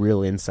have any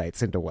real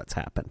insights into what's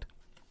happened.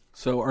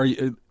 So are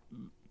you,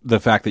 the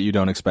fact that you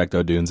don't expect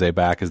Odunze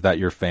back, is that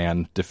your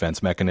fan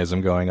defense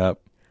mechanism going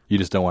up? You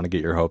just don't want to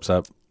get your hopes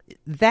up?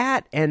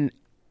 That, and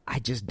I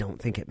just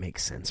don't think it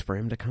makes sense for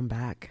him to come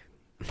back.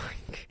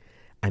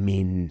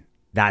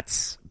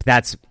 That's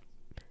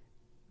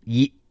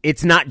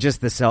it's not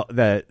just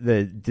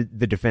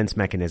the defense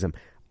mechanism.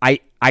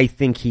 I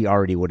think he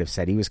already would have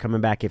said he was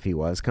coming back if he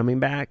was coming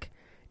back.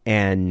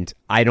 And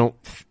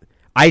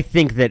I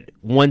think that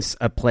once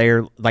a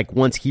player,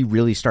 once he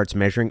really starts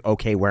measuring,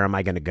 okay, where am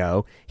I going to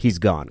go? He's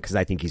gone, because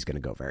I think he's going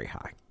to go very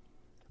high.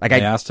 I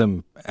asked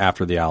him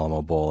after the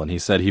Alamo Bowl, and he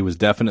said he was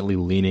definitely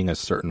leaning a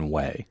certain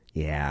way.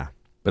 Yeah.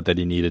 But that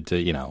he needed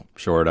to,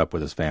 shore it up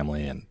with his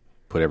family and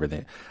put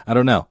everything. I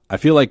don't know. I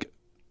feel like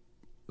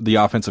the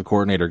offensive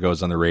coordinator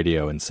goes on the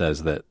radio and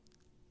says that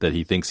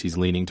he thinks he's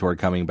leaning toward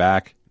coming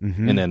back,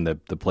 and then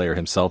the player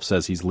himself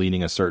says he's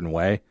leaning a certain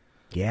way.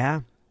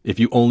 Yeah. If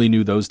you only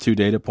knew those two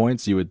data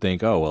points, you would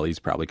think, oh, well, he's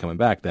probably coming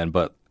back then.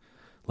 But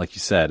like you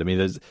said,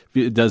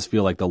 it does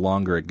feel like the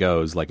longer it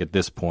goes, at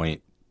this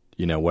point,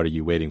 what are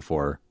you waiting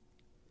for?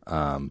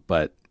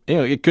 But,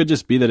 it could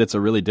just be that it's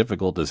a really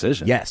difficult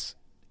decision. Yes.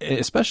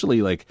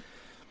 Especially, I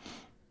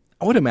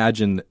would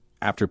imagine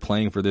after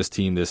playing for this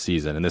team this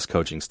season and this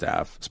coaching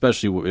staff,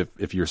 especially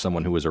if you're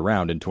someone who was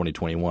around in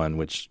 2021,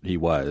 which he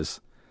was,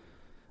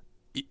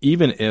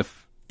 even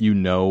if you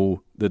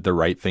know that the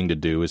right thing to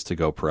do is to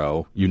go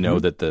pro. You know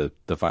that the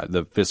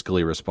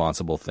fiscally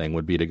responsible thing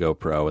would be to go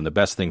pro, and the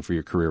best thing for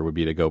your career would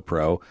be to go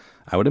pro.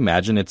 I would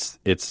imagine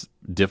it's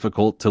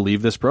difficult to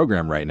leave this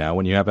program right now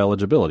when you have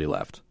eligibility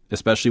left,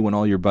 especially when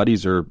all your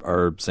buddies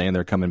are saying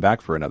they're coming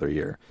back for another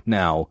year.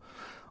 Now,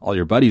 all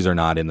your buddies are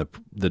not in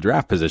the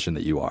draft position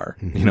that you are.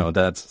 You know,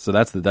 that's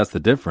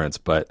the difference.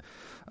 But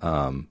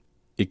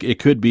it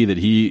could be that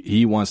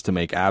he wants to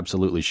make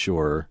absolutely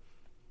sure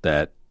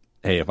that,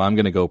 hey, if I'm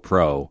going to go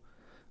pro,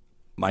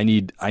 I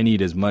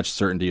need as much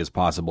certainty as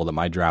possible that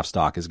my draft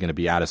stock is going to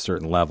be at a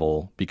certain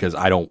level, because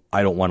I don't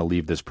want to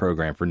leave this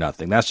program for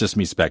nothing. That's just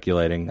me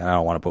speculating. I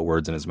don't want to put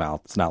words in his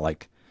mouth. It's not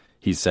like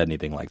he's said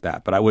anything like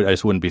that, but I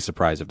just wouldn't be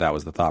surprised if that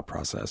was the thought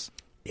process.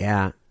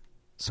 Yeah.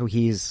 So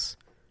his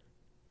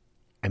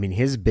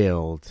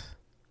build,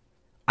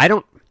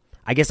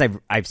 I guess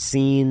I've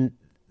seen,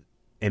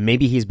 and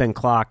maybe he's been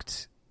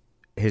clocked,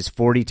 his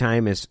 40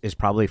 time is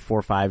probably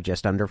 4.5,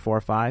 just under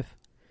 4.5.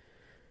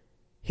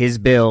 His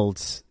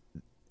build,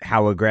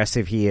 how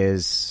aggressive he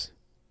is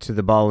to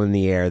the ball in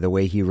the air, the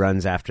way he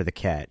runs after the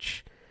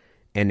catch.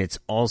 And it's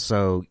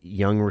also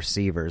young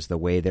receivers, the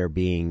way they're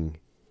being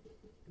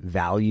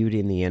valued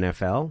in the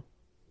NFL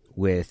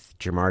with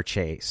Jamar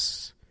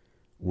Chase,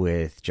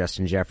 with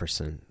Justin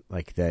Jefferson,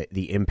 like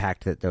the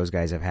impact that those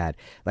guys have had.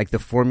 Like the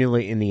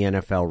formula in the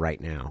NFL right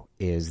now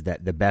is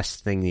that the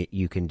best thing that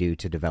you can do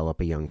to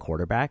develop a young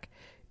quarterback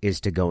is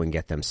to go and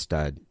get them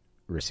stud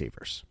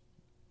receivers.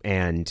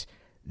 And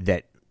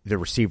that the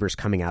receivers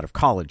coming out of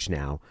college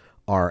now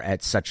are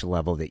at such a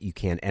level that you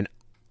can. And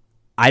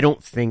I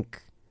don't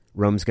think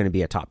Rome's going to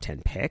be a top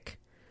 10 pick,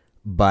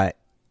 but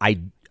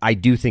I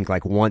do think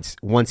like once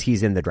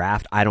he's in the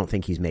draft, I don't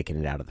think he's making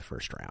it out of the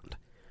first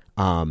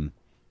round.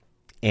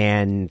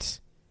 And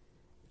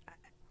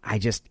I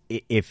just,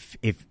 if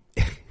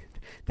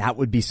that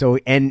would be so,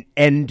 and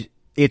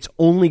it's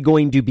only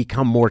going to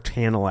become more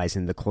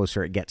tantalizing the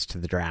closer it gets to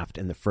the draft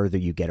and the further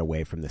you get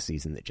away from the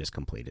season that just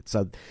completed.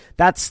 So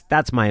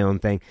that's my own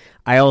thing.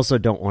 I also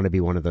don't want to be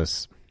one of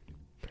those.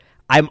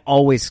 I'm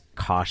always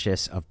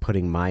cautious of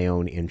putting my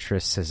own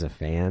interests as a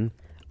fan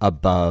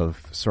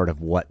above sort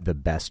of what the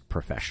best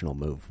professional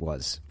move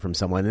was from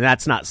someone. And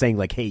that's not saying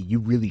like, hey, you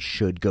really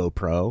should go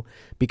pro,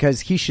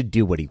 because he should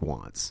do what he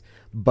wants.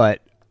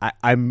 But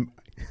I'm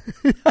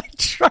I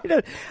try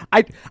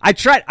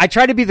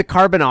to be the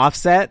carbon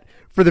offset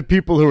for the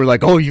people who are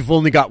like, oh, you've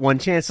only got one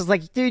chance. It's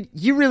like, dude,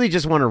 you really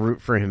just want to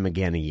root for him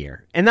again a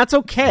year. And that's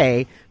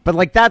okay. But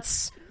like,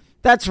 that's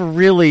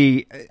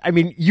really, I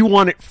mean, you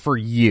want it for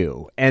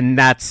you. And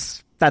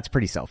that's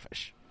pretty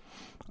selfish.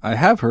 I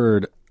have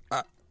heard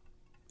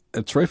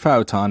Troy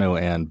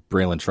Fautano and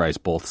Braylon Trice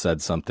both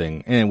said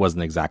something, and it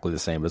wasn't exactly the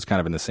same, but it's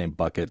kind of in the same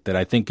bucket, that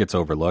I think gets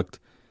overlooked.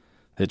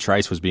 That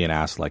Trice was being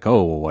asked like,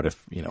 oh, well, what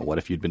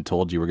if you'd been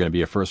told you were going to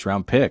be a first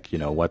round pick,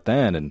 what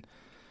then?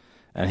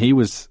 And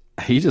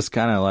he just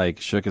kind of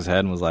like shook his head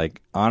and was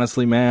like,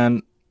 honestly,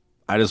 man,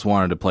 I just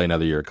wanted to play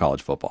another year of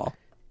college football.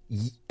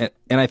 And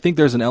I think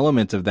there's an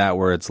element of that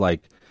where it's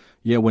like,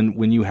 yeah,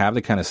 when you have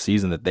the kind of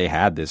season that they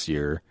had this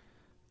year,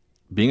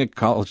 being a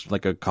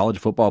college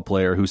football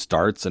player who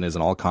starts and is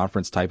an all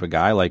conference type of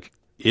guy, like,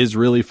 is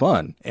really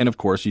fun. And of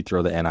course you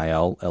throw the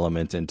NIL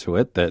element into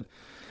it, that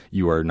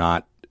you are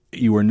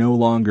no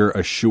longer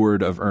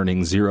assured of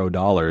earning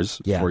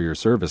 $0 for your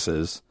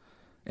services.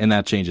 And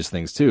that changes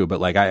things too. But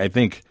like, I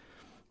think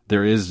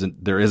there is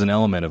an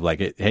element of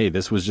like, hey,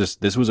 this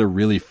was a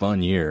really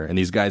fun year. And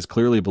these guys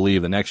clearly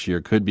believe the next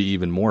year could be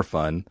even more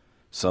fun.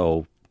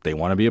 So they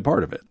want to be a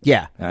part of it.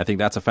 Yeah. And I think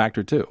that's a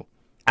factor too.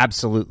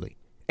 Absolutely.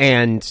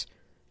 And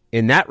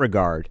in that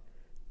regard,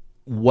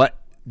 what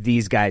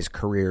these guys'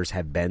 careers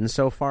have been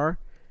so far,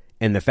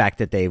 and the fact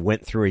that they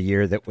went through a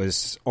year that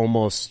was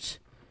almost,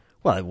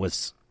 well, it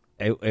was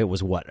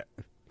what?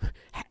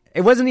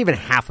 It wasn't even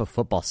half a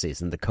football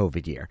season, the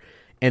COVID year.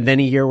 And then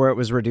a year where it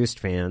was reduced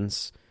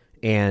fans,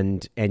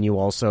 and you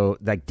also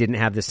like didn't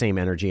have the same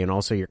energy, and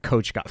also your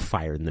coach got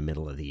fired in the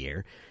middle of the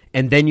year.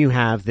 And then you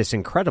have this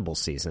incredible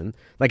season.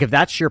 Like, if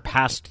that's your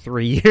past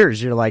 3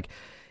 years, you're like,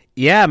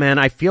 yeah, man,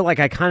 I feel like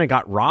I kind of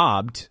got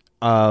robbed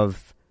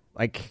of,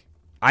 like,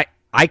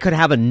 I could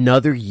have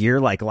another year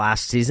like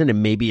last season,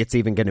 and maybe it's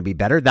even going to be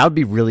better. That would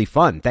be really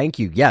fun. Thank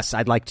you. Yes,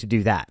 I'd like to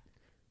do that.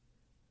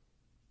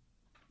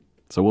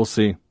 So we'll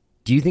see.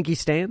 Do you think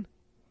he's staying?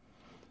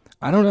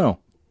 I don't know.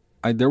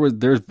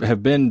 There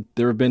have been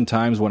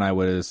times when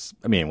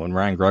when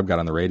Ryan Grubb got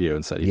on the radio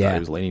and said he thought he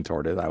was leaning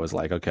toward it, I was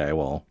like, okay,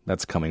 well,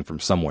 that's coming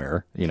from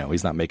somewhere.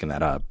 He's not making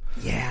that up.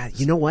 Yeah,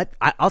 you know what?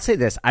 I'll say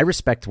this: I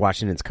respect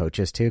Washington's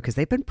coaches too, because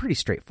they've been pretty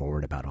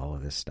straightforward about all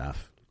of this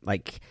stuff.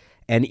 Like,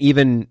 and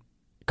even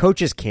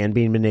coaches can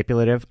be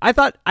manipulative. I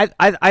thought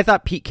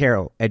Pete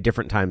Carroll at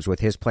different times with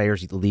his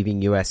players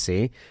leaving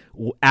USC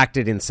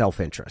acted in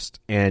self-interest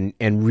and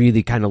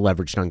really kind of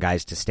leveraged on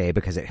guys to stay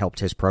because it helped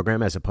his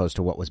program as opposed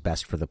to what was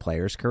best for the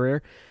player's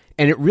career.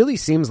 And it really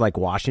seems like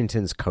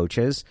Washington's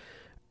coaches,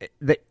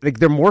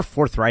 they're more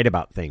forthright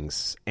about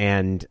things.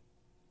 And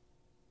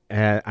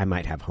I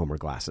might have Homer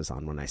glasses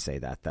on when I say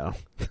that, though.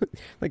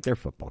 Like, they're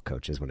football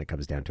coaches when it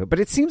comes down to it. But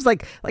it seems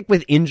like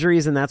with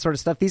injuries and that sort of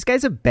stuff, these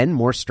guys have been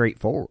more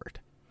straightforward.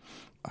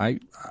 I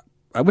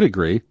would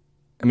agree.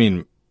 I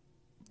mean,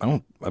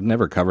 I've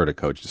never covered a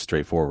coach as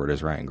straightforward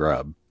as Ryan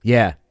Grubb.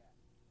 Yeah.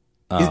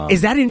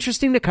 Is that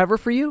interesting to cover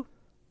for you?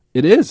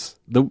 It is.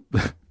 The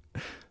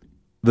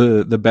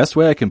best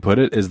way I can put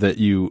it is that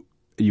you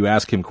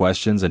ask him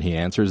questions and he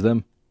answers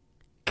them.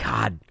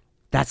 God,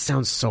 that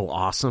sounds so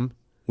awesome.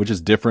 Which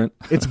is different.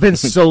 It's been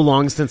so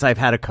long since I've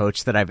had a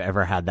coach that I've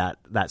ever had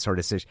that sort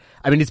of situation.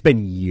 I mean, it's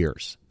been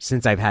years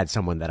since I've had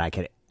someone that I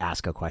could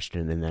ask a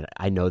question and that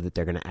I know that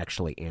they're going to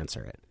actually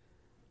answer it.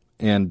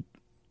 And,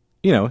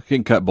 it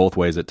can cut both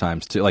ways at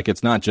times too. Like,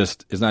 it's not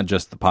just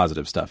the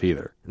positive stuff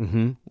either.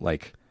 Mm-hmm.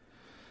 Like,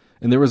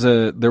 and there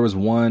was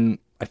one,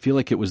 I feel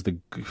like was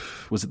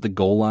it the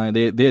goal line?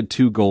 They had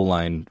 2 goal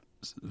line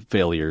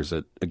failures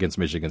against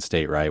Michigan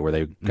State, right? Where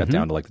they got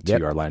down to like the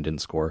 2-yard line, didn't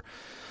score.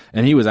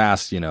 And he was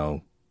asked,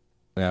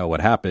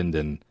 what happened,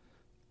 and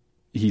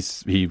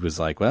he was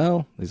like,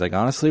 well, he's like,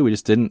 honestly, we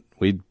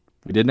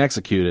didn't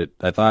execute it.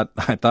 I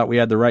thought we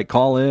had the right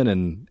call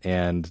in,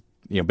 and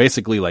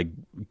basically like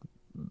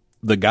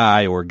the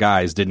guy or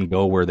guys didn't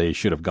go where they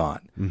should have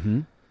gone.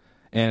 Mm-hmm.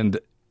 And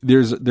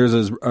there's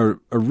a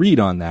read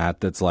on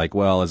that's like,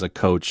 well, as a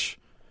coach,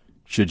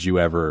 should you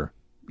ever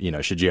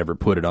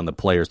put it on the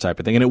players type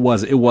of thing? And it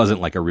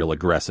wasn't like a real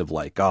aggressive,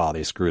 like, oh,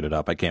 they screwed it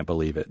up, I can't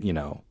believe it.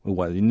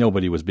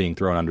 Nobody was being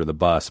thrown under the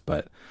bus,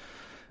 but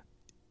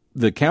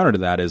the counter to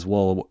that is,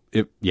 well,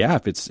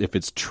 if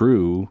it's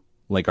true,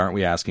 like, aren't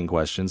we asking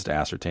questions to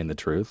ascertain the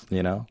truth?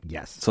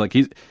 Yes. So like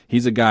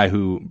he's a guy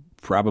who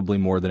probably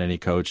more than any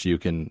coach you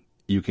can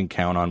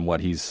count on what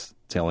he's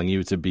telling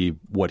you to be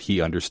what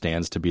he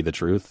understands to be the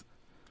truth.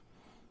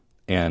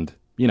 And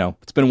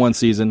it's been one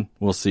season.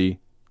 We'll see.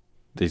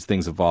 These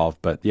things evolve,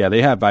 but yeah,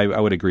 they have. I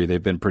would agree.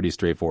 They've been pretty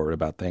straightforward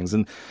about things.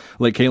 And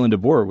like Kalen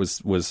DeBoer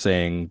was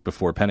saying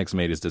before Penix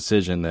made his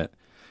decision that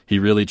he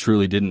really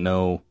truly didn't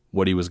know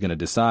what he was going to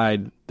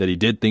decide, that he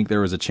did think there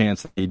was a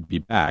chance that he'd be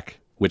back,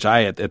 which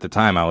at the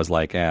time I was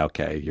like,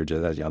 okay, you're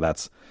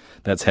just,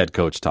 that's head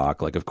coach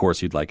talk. Like, of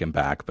course you'd like him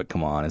back, but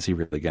come on, is he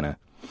really going to?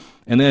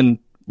 And then,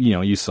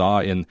 you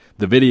saw in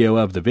the video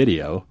of the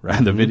video,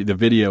 right? The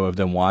video of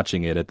them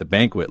watching it at the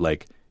banquet,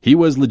 like, he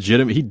was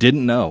legitimate. He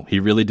didn't know. He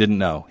really didn't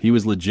know. He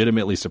was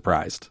legitimately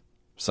surprised.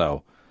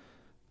 So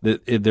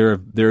there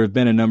have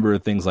been a number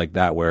of things like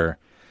that where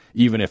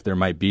even if there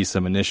might be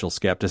some initial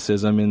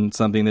skepticism in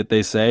something that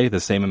they say, the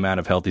same amount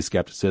of healthy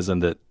skepticism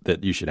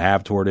that you should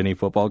have toward any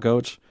football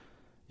coach,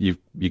 you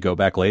go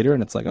back later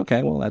and it's like,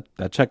 okay, well,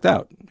 that checked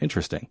out.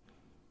 Interesting.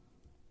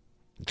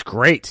 It's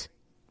great.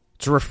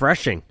 It's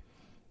refreshing.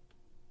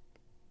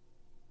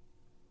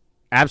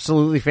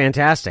 Absolutely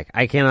fantastic.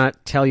 I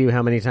cannot tell you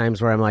how many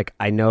times where I'm like,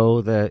 I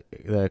know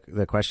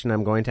the question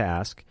I'm going to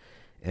ask,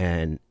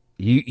 and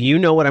you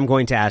know what I'm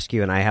going to ask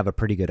you, and I have a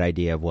pretty good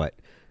idea of what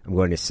I'm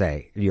going to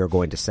say, you're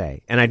going to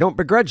say. And I don't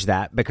begrudge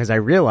that because I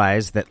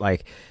realize that,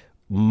 like,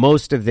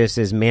 most of this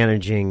is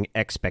managing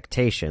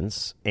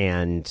expectations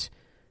and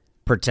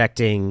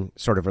protecting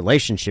sort of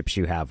relationships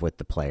you have with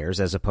the players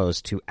as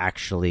opposed to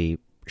actually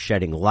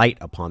shedding light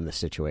upon the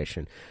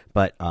situation.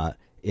 But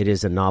it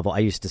is a novel. I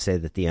used to say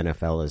that the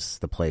NFL is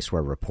the place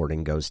where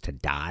reporting goes to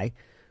die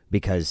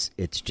because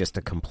it's just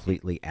a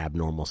completely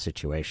abnormal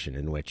situation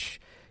in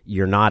which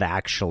you're not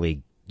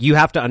actually, you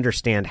have to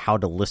understand how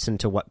to listen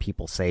to what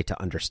people say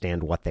to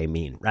understand what they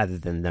mean rather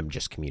than them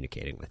just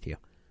communicating with you.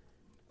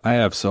 I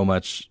have so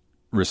much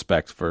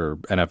respect for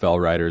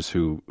NFL writers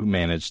who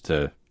manage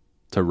to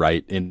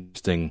write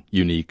interesting,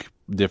 unique,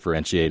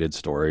 differentiated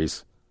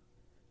stories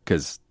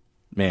because,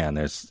 man,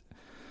 there's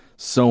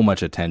so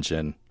much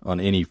attention on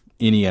any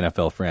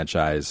NFL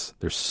franchise.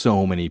 There's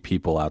so many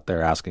people out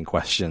there asking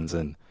questions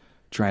and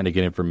trying to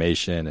get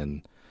information,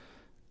 and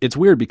it's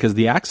weird because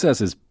the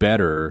access is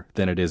better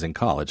than it is in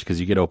college because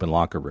you get open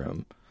locker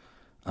room.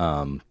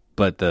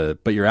 But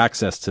your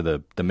access to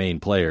the main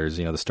players,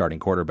 the starting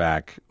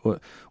quarterback.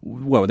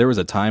 Well, there was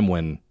a time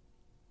when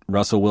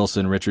Russell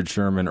Wilson, Richard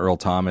Sherman, Earl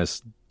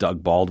Thomas,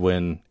 Doug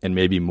Baldwin, and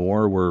maybe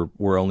more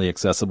were only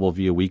accessible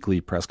via weekly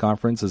press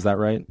conference. Is that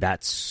right?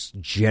 That's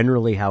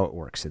generally how it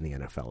works in the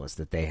NFL, is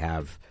that they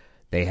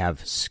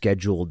have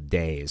scheduled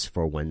days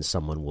for when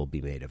someone will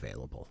be made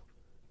available.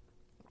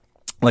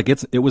 Like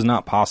it was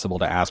not possible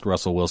to ask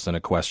Russell Wilson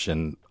a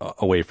question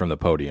away from the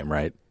podium,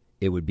 right?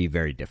 It would be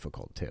very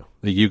difficult too.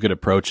 Like you could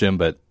approach him,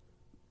 but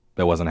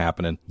that wasn't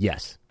happening.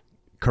 Yes,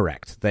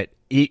 correct. That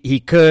he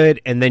could,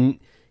 and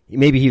then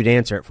maybe he would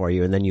answer it for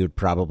you, and then you would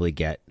probably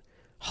get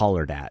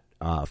hollered at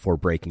for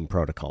breaking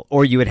protocol.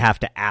 Or you would have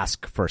to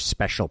ask for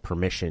special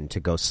permission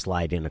to go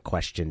slide in a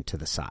question to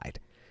the side.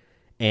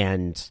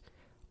 And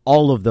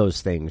all of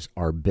those things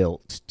are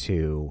built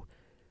to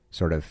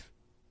sort of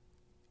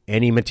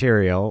any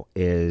material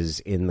is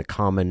in the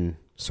common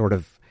sort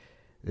of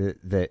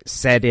the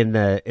said in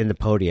the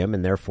podium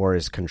and therefore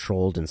is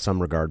controlled in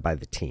some regard by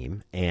the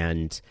team.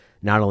 And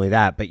not only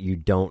that, but you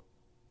don't,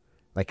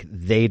 like,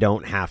 they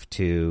don't have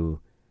to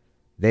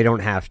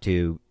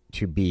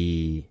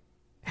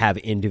have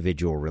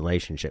individual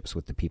relationships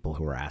with the people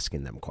who are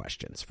asking them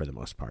questions for the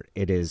most part.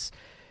 It's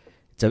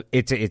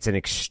an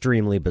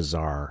extremely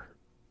bizarre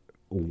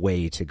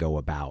way to go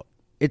about.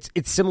 It's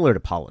similar to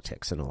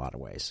politics in a lot of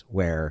ways,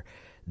 where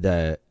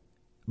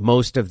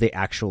most of the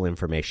actual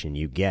information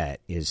you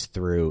get is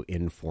through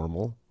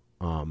informal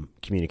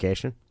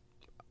communication,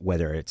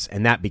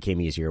 and that became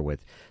easier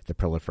with the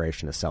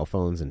proliferation of cell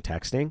phones and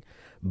texting,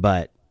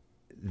 but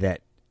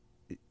that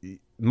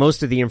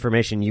most of the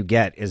information you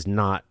get is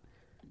not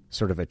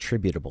sort of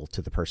attributable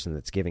to the person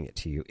that's giving it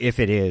to you. If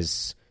it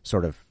is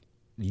sort of,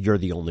 you're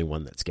the only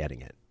one that's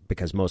getting it,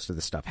 because most of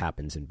the stuff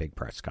happens in big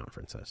press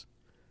conferences.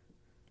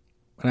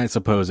 And I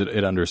suppose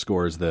it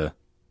underscores the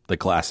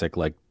classic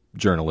like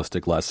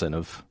journalistic lesson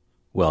of,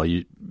 well,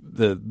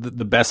 the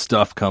best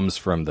stuff comes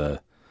from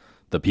the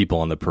people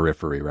on the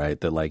periphery, right?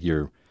 That like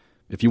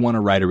if you want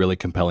to write a really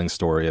compelling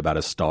story about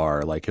a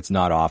star, like it's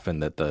not often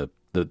that the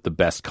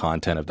best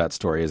content of that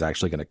story is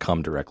actually going to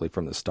come directly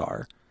from the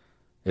star.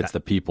 It's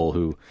the people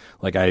who,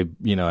 like I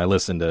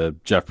listened to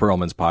Jeff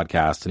Pearlman's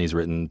podcast, and he's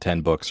written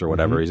 10 books or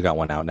whatever. He's got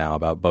one out now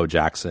about Bo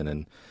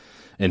Jackson,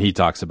 and he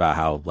talks about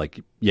how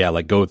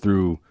go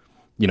through,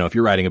 if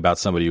you're writing about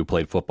somebody who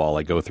played football,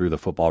 like go through the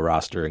football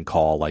roster and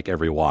call like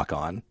every walk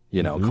on,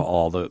 call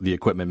all the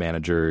equipment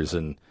managers,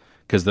 and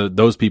because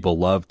those people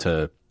love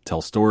to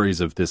tell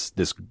stories of this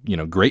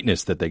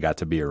greatness that they got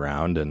to be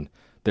around, and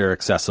they're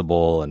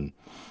accessible, and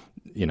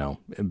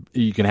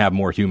you can have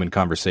more human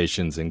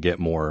conversations and get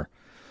more.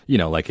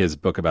 Like his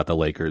book about the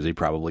Lakers, he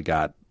probably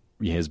got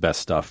his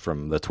best stuff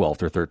from the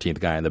 12th or 13th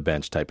guy on the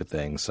bench type of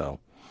thing. So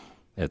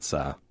it's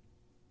I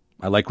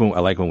like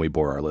when we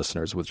bore our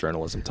listeners with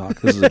journalism talk.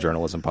 This is a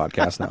journalism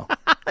podcast now.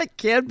 It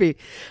can be.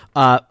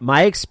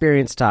 My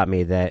experience taught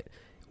me that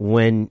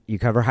when you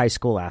cover high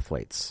school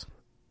athletes,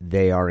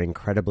 they are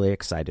incredibly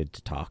excited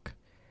to talk,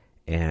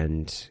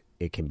 and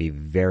it can be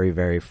very,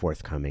 very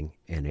forthcoming,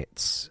 and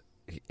it's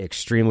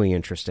extremely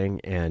interesting,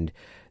 and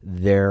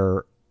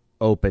they're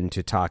open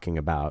to talking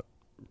about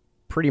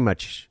pretty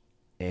much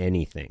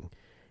anything.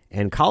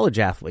 And college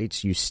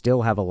athletes, you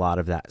still have a lot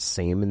of that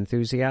same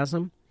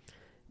enthusiasm,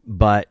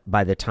 but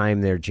by the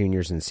time they're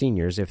juniors and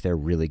seniors, if they're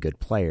really good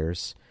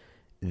players,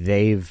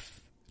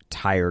 they've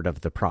tired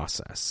of the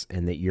process,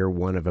 and that you're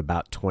one of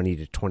about 20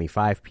 to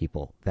 25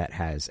 people that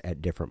has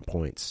at different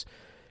points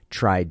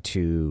tried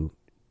to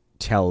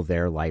tell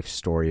their life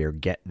story or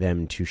get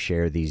them to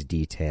share these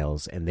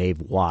details, and they've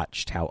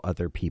watched how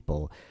other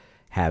people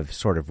have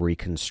sort of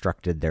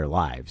reconstructed their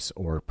lives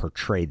or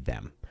portrayed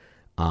them.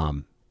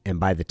 And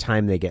by the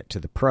time they get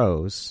to the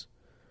pros,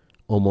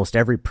 almost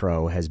every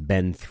pro has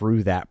been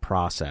through that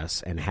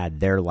process and had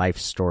their life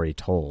story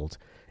told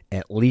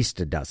at least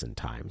a dozen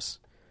times.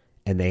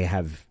 And they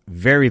have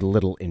very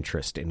little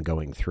interest in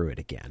going through it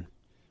again.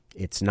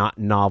 It's not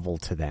novel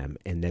to them,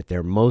 and that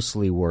they're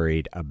mostly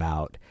worried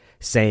about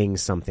saying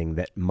something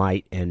that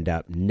might end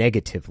up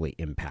negatively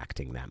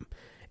impacting them.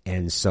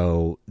 And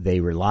so they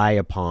rely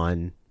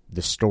upon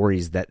the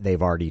stories that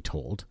they've already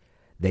told.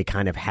 They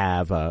kind of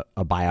have a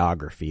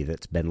biography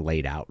that's been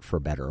laid out, for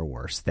better or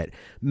worse, that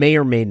may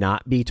or may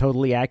not be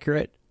totally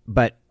accurate,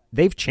 but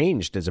they've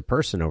changed as a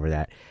person over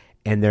that,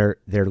 and they're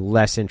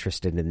less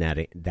interested in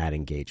that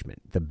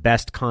engagement. The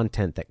best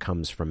content that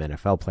comes from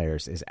NFL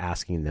players is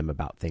asking them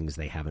about things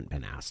they haven't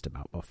been asked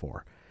about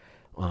before.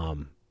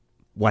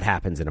 What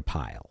happens in a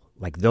pile?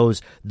 Like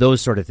those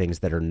sort of things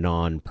that are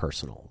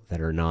non-personal,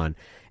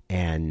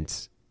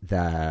 and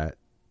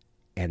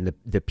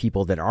the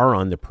people that are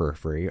on the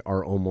periphery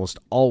are almost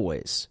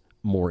always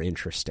more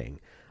interesting.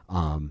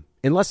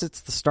 Unless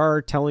it's the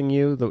star telling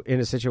you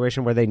in a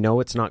situation where they know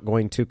it's not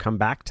going to come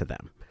back to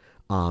them,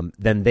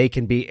 then they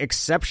can be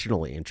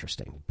exceptionally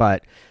interesting.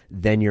 But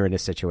then you're in a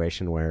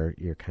situation where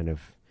you're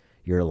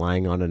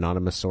relying on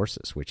anonymous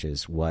sources, which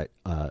is what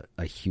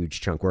a huge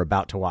chunk we're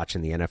about to watch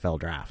in the NFL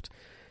draft.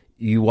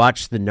 You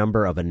watch the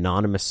number of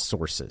anonymous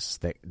sources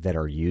that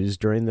are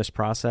used during this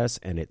process,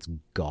 and it's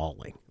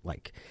galling.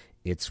 Like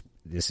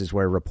this is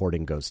where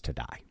reporting goes to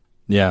die.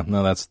 Yeah,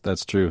 no,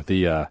 that's true.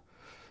 The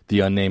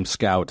unnamed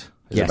scout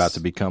is about to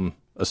become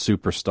a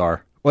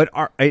superstar.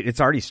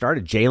 It's already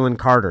started. Jalen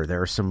Carter.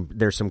 There's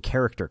some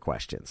character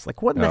questions.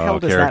 Like, what in the hell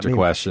does that mean? Character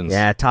questions.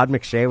 Yeah, Todd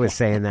McShay was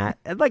saying that.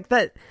 And like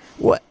that.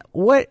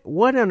 What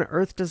on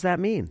earth does that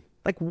mean?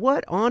 Like,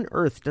 what on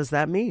earth does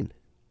that mean?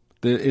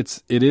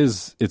 It's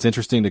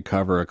interesting to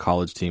cover a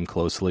college team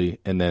closely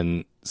and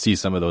then see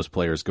some of those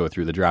players go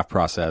through the draft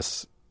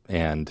process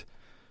and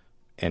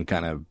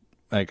kind of,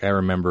 like, I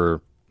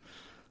remember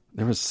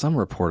there was some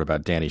report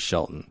about Danny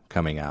Shelton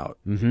coming out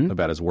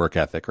about his work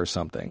ethic or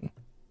something.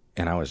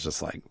 And I was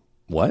just like,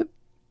 what?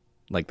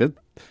 Like,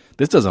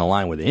 this doesn't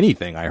align with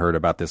anything I heard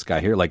about this guy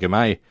here. Like, am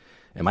I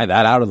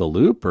that out of the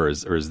loop, or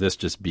is this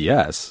just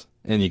BS?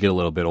 And you get a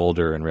little bit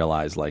older and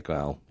realize, like,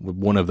 well,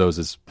 one of those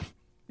is,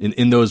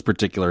 in those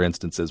particular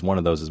instances, one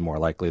of those is more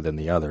likely than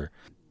the other.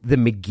 The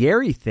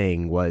McGarry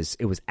thing was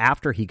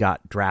after he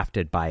got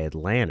drafted by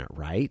Atlanta,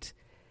 right?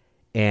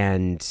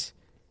 And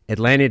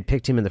Atlanta had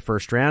picked him in the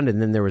first round,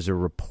 and then there was a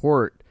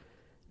report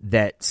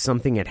that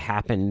something had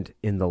happened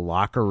in the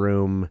locker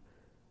room.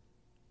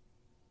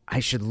 I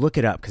should look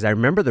it up because I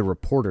remember the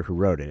reporter who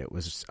wrote it. It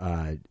was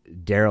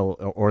Orlando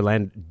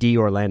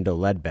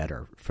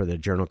Ledbetter for the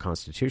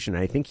Journal-Constitution.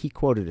 And I think he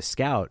quoted a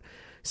scout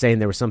saying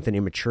there was something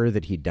immature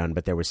that he'd done,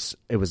 but it was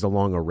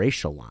along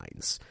racial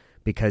lines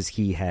because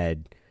he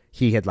had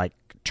like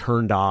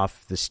turned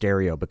off the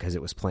stereo because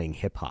it was playing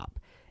hip hop.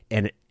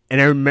 And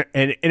I remember,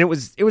 and it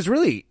was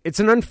really, it's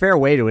an unfair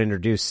way to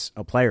introduce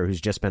a player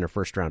who's just been a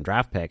first round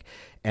draft pick.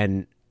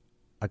 And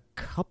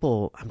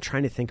I'm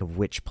trying to think of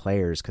which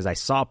players, because I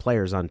saw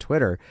players on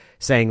Twitter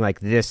saying like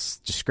this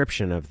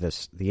description of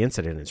the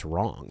incident is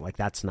wrong. Like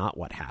that's not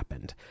what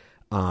happened.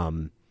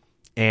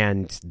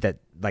 And that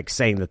like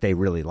saying that they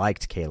really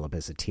liked Caleb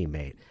as a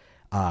teammate.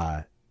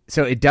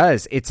 So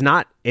it's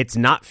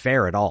not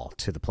fair at all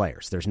to the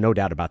players. There's no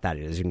doubt about that.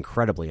 It is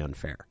incredibly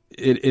unfair.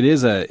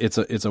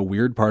 It's a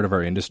weird part of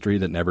our industry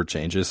that never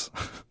changes.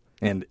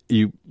 And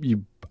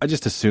I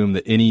just assume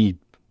that any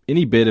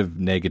bit of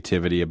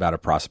negativity about a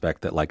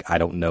prospect that like I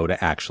don't know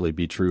to actually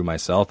be true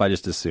myself, I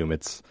just assume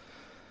it's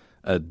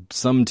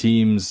some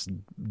team's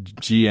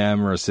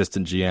GM or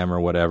assistant GM or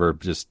whatever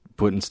just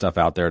putting stuff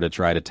out there to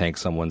try to tank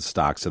someone's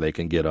stock so they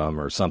can get them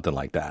or something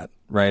like that,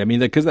 right? I mean,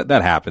 because that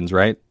happens,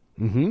 right?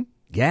 Mm-hmm.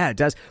 Yeah, it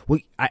does. Well,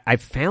 I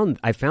found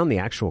the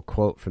actual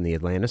quote from the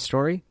Atlanta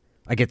story.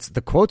 Like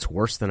the quote's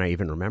worse than I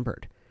even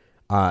remembered.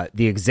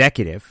 The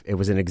executive, it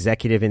was an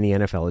executive in the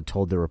NFL, had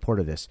told the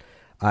reporter this.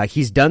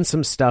 He's done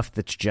some stuff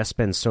that's just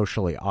been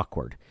socially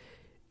awkward.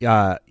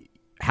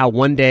 How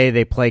one day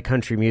they play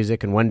country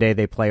music and one day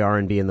they play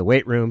R&B in the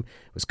weight room.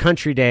 It was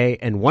country day,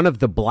 and one of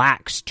the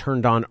blacks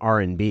turned on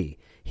R&B.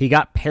 He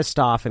got pissed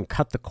off and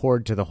cut the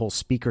cord to the whole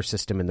speaker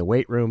system in the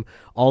weight room.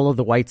 All of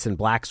the whites and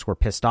blacks were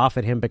pissed off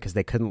at him because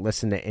they couldn't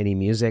listen to any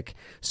music.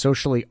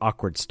 Socially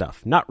awkward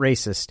stuff. Not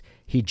racist.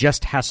 He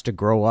just has to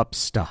grow up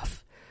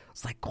stuff.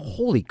 It's like,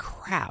 holy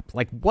crap.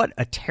 Like, what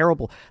a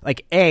terrible...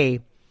 Like,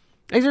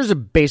 there's a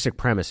basic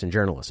premise in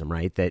journalism,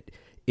 right? That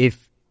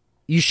if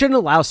you shouldn't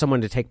allow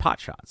someone to take pot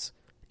shots.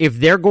 If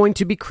they're going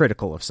to be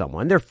critical of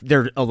someone,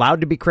 they're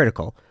allowed to be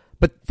critical,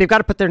 but they've got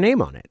to put their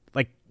name on it.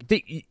 Like,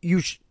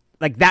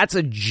 like that's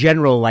a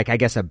general, like, I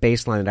guess a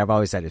baseline that I've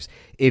always said is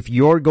if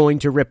you're going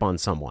to rip on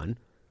someone,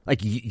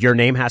 like your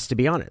name has to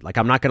be on it. Like,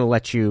 I'm not going to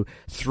let you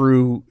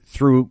through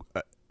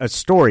a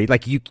story.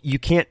 Like you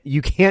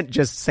can't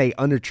just say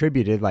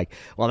unattributed, like,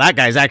 well, that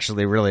guy's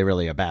actually really,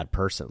 really a bad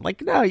person.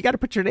 Like, no, you got to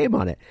put your name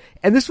on it.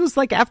 And this was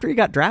like after he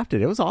got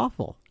drafted. It was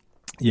awful.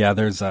 Yeah.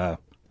 There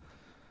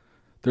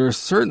are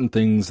certain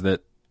things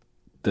that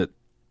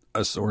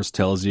a source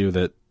tells you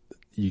that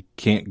you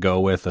can't go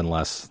with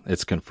unless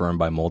it's confirmed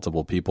by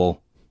multiple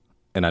people,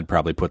 and I'd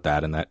probably put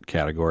that in that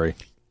category.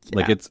 Yeah.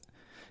 Like it's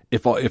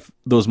if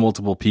those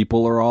multiple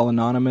people are all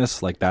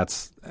anonymous, like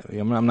that's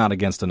I'm not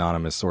against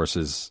anonymous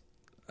sources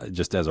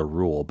just as a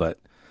rule, but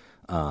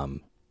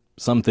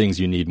some things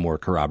you need more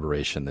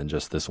corroboration than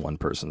just this one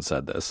person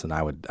said this, and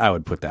I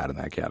would put that in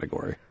that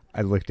category.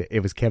 I looked at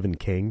it was Kevin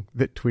King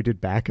that tweeted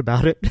back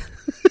about it.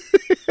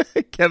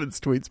 Kevin's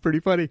tweet's pretty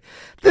funny.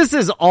 This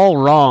is all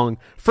wrong.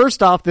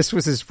 First off, this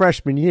was his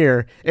freshman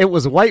year. It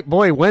was White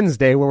Boy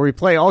Wednesday where we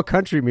play all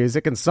country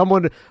music and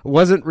someone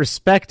wasn't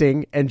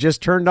respecting and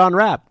just turned on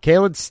rap.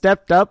 Caleb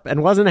stepped up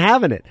and wasn't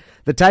having it.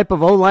 The type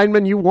of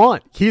O-lineman you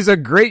want. He's a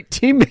great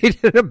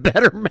teammate and a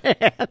better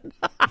man.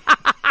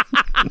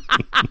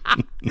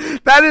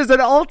 That is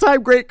an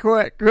all-time great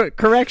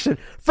correction.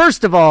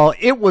 First of all,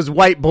 it was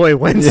White Boy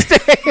Wednesday.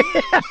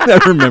 I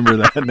remember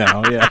that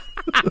now, yeah.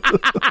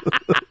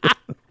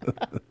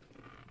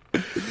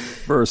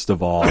 First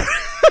of all,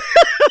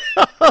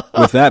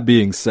 with that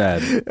being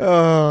said,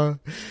 oh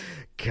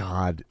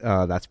God,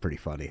 that's pretty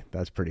funny.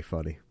 That's pretty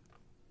funny.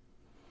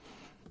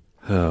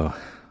 Oh,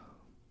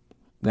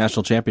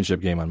 national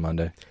championship game on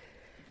Monday.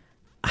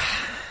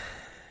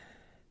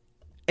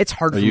 It's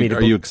hard for me to.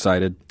 Are you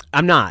excited?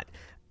 I'm not.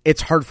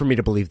 It's hard for me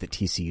to believe that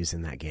TCU's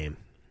in that game.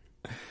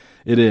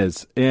 It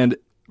is, and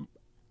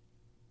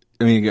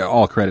I mean,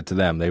 all credit to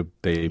them. They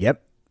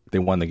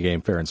won the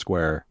game fair and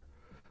square.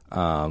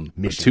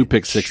 2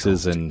 pick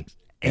sixes and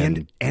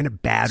a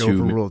bad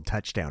overruled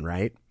touchdown,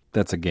 right?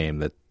 That's a game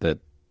that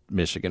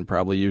Michigan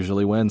probably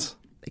usually wins.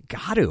 They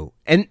got to.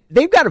 And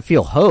they've got to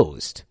feel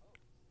hosed,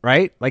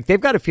 right? Like, they've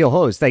got to feel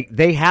hosed. Like,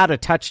 they had a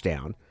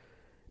touchdown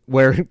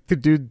where the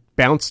dude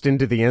bounced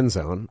into the end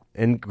zone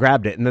and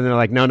grabbed it, and then they're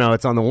like, no,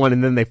 it's on the one,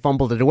 and then they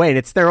fumbled it away, and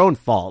it's their own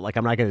fault. Like,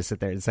 I'm not going to sit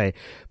there and say,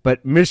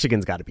 but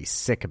Michigan's got to be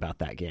sick about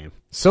that game.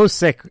 So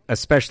sick,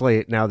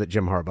 especially now that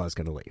Jim Harbaugh is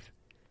going to leave.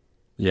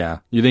 Yeah.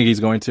 You think he's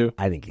going to?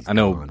 I think he's gone. I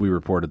know we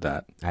reported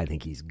that. I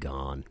think he's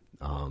gone.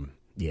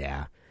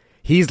 Yeah.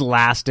 He's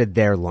lasted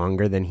there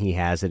longer than he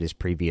has at his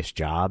previous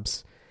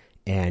jobs,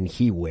 and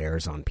he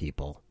wears on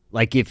people.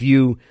 Like, if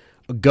you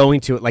go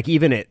into it, like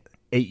even at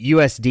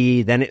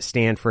USD, then at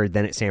Stanford,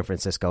 then at San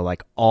Francisco,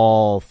 like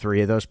all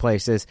 3 of those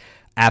places,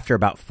 after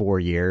about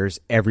 4 years,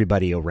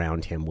 everybody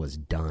around him was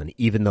done,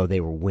 even though they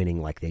were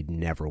winning like they'd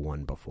never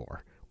won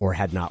before or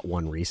had not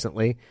won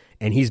recently.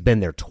 And he's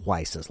been there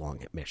twice as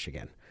long at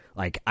Michigan.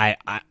 Like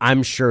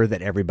I'm sure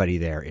that everybody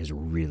there is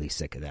really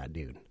sick of that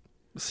dude.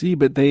 See,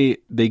 but they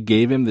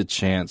gave him the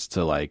chance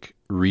to like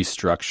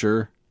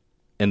restructure,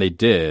 and they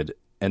did,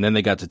 and then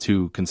they got to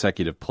 2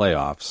 consecutive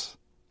playoffs.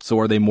 So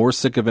are they more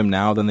sick of him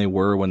now than they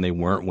were when they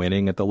weren't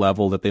winning at the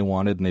level that they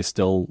wanted, and they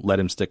still let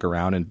him stick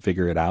around and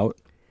figure it out?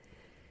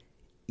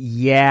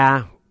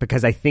 Yeah,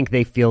 because I think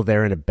they feel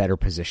they're in a better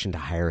position to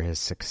hire his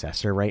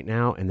successor right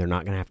now, and they're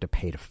not going to have to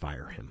pay to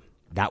fire him.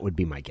 That would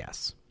be my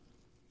guess.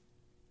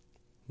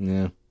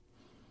 Yeah.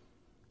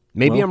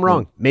 Maybe I'm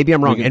wrong.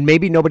 And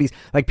maybe nobody's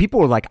like, people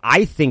were like,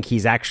 I think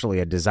he's actually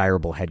a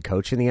desirable head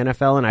coach in the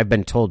NFL. And I've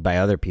been told by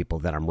other people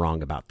that I'm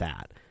wrong about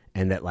that.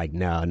 And that like,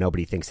 no,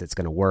 nobody thinks it's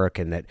going to work.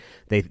 And that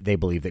they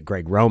believe that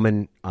Greg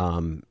Roman,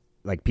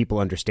 like people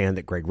understand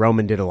that Greg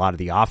Roman did a lot of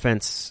the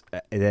offense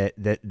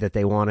that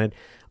they wanted.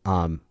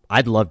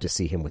 I'd love to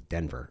see him with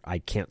Denver. I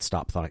can't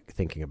stop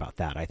thinking about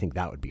that. I think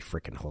that would be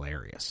freaking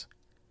hilarious.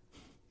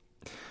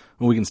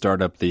 Well, we can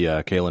start up the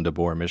Kalen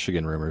DeBoer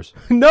Michigan rumors.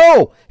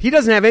 No, he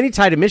doesn't have any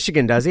tie to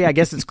Michigan, does he? I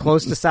guess it's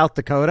close to South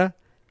Dakota.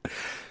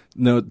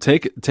 No,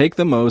 take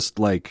the most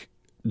like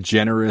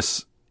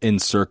generous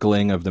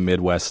encircling of the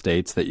Midwest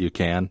states that you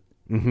can.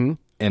 Mm-hmm.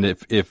 And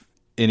if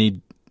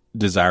any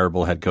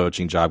desirable head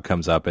coaching job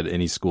comes up at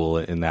any school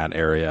in that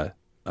area,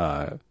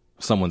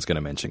 someone's going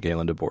to mention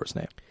Kalen DeBoer's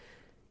name.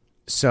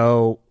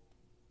 So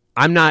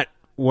I'm not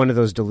one of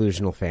those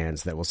delusional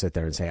fans that will sit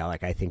there and say,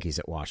 like, I think he's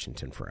at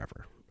Washington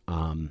forever.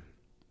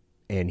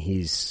 And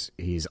he's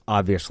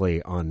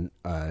obviously on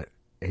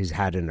he's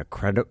had an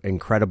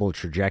incredible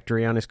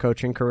trajectory on his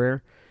coaching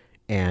career,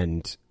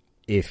 and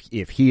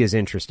if he is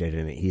interested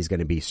in it, he's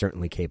going to be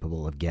certainly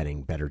capable of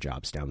getting better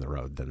jobs down the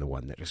road than the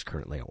one that is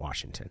currently at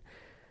Washington.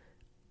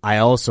 I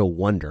also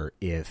wonder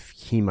if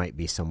he might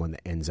be someone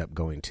that ends up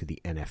going to the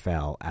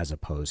NFL as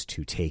opposed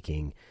to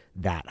taking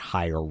that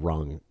higher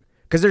rung,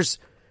 because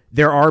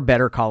there are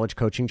better college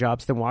coaching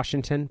jobs than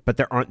Washington, but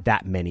there aren't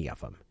that many of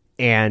them.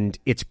 And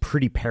it's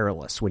pretty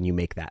perilous when you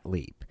make that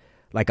leap.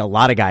 Like a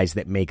lot of guys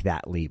that make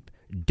that leap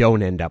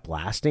don't end up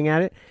lasting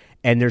at it.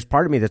 And there's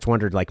part of me that's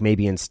wondered, like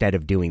maybe instead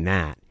of doing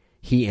that,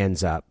 he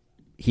ends up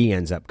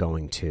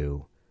going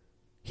to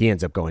the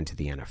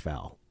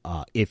NFL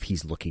if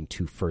he's looking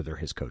to further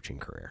his coaching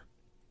career.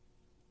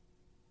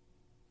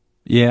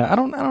 Yeah, I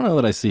don't know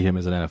that I see him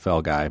as an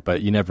NFL guy,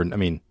 but you never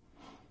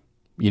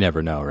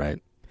know,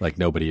 right? Like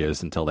nobody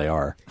is until they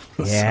are.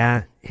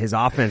 Yeah, his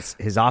offense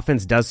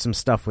does some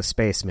stuff with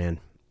space, man.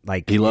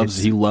 Like he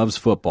loves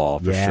football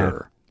for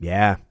sure.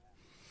 Yeah,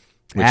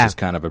 which is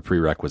kind of a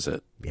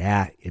prerequisite.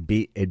 Yeah, it'd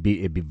be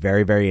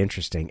very, very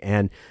interesting.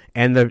 And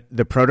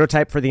the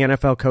prototype for the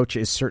NFL coach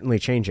is certainly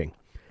changing.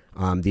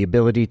 The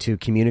ability to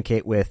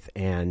communicate with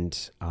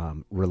and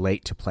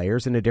relate to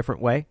players in a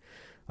different way.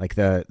 Like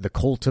the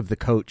cult of the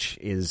coach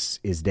is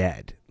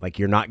dead. Like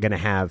you're not going to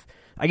have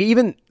like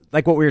even.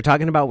 Like what we were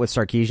talking about with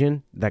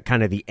Sarkisian, that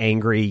kind of the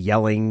angry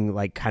yelling,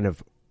 like kind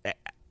of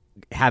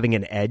having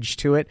an edge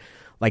to it,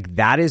 like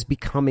that is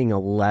becoming a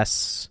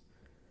less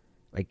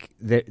like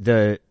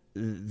the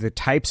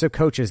types of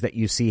coaches that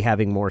you see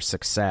having more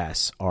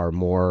success are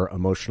more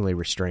emotionally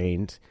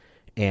restrained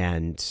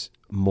and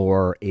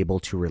more able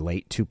to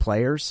relate to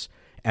players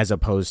as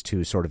opposed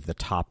to sort of the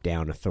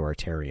top-down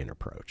authoritarian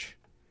approach.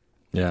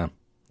 Yeah,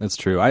 that's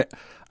true.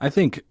 I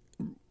think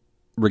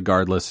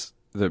regardless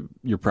that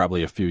you're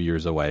probably a few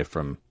years away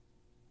from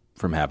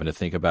having to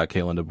think about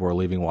Kalen DeBoer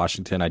leaving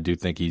Washington. I do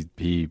think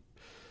he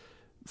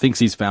thinks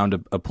he's found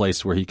a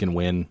place where he can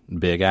win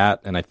big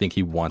at, and I think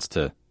he wants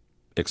to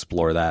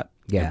explore that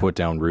and put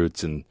down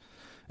roots and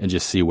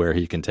just see where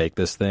he can take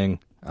this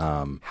thing.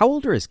 How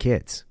old are his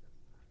kids?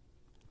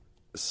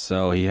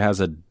 So he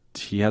has a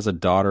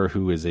daughter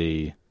who is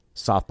a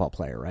softball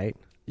player, right?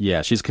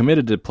 Yeah, she's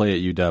committed to play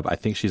at UW. I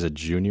think she's a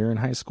junior in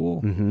high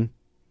school. Mm-hmm.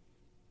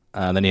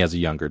 And then he has a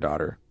younger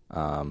daughter.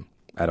 I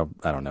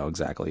don't know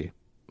exactly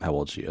how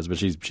old she is, but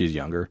she's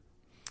younger.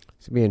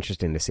 It'd be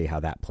interesting to see how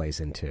that plays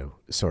into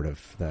sort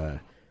of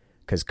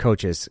because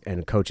coaches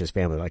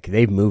family, like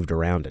they've moved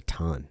around a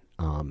ton.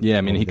 Yeah,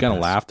 I mean, he kind of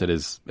laughed at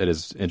his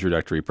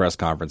introductory press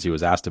conference. He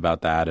was asked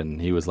about that, and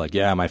he was like,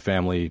 "Yeah, my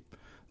family,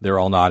 they're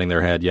all nodding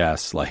their head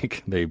yes,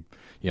 like they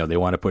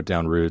want to put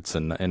down roots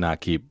and not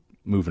keep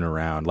moving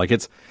around." Like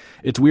it's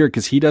weird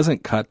because he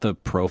doesn't cut the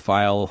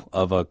profile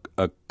of a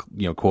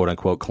quote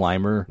unquote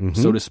climber,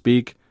 so to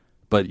speak.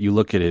 But you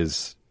look at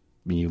his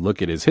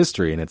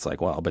history, and it's like,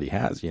 well, but he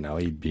has,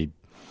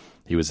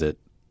 he was at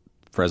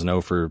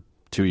Fresno for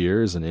 2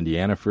 years and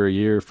Indiana for a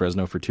year,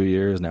 Fresno for 2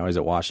 years. Now he's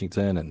at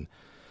Washington,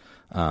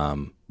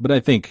 and but I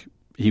think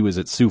he was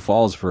at Sioux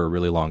Falls for a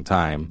really long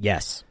time.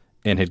 Yes,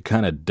 and had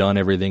kind of done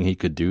everything he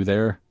could do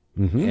there,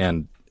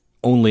 and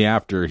only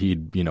after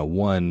he'd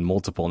won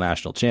multiple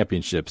national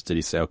championships did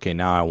he say, okay,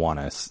 now I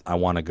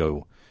want to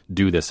go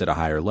do this at a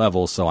higher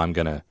level, so I'm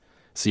gonna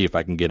see if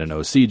I can get an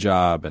OC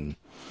job. And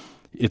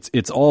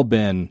it's all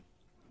been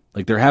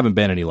like there haven't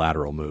been any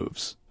lateral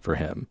moves for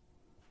him.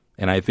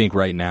 And I think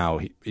right now,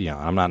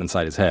 I'm not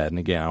inside his head, and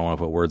again, I don't want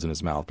to put words in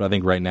his mouth, but I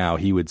think right now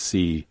he would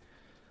see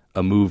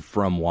a move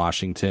from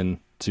Washington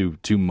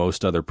to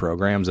most other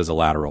programs as a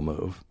lateral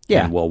move.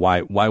 Yeah. And, well,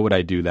 why would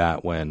I do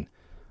that when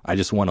I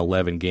just won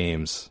 11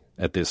 games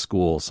at this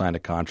school, signed a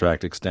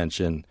contract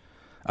extension,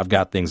 I've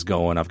got things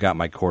going, I've got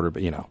my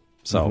quarterback,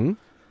 So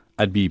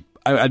I'd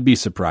be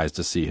surprised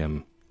to see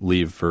him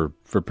leave for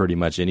pretty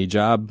much any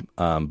job.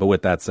 But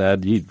with that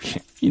said, you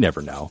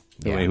never know.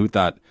 Yeah. I mean, who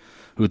thought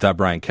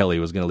Brian Kelly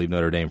was going to leave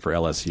Notre Dame for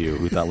LSU?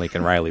 Who thought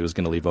Lincoln Riley was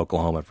going to leave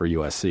Oklahoma for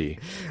USC?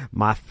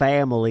 My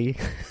family.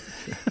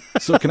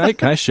 So can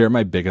I share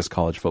my biggest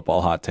college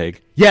football hot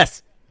take?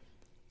 Yes.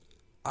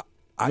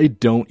 I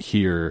don't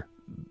hear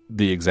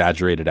the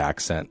exaggerated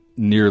accent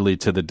nearly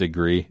to the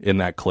degree in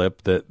that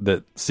clip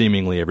that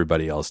seemingly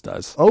everybody else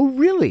does. Oh,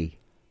 really?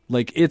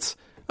 Like, it's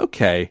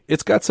okay.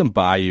 It's got some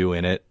Bayou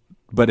in it,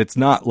 but it's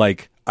not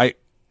like I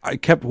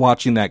kept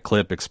watching that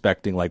clip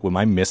expecting, like, am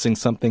I missing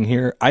something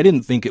here? I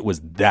didn't think it was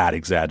that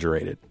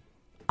exaggerated.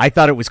 I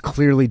thought it was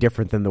clearly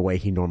different than the way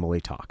he normally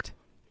talked.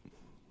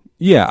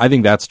 Yeah, I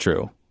think that's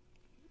true.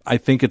 I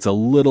think it's a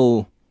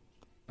little,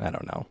 I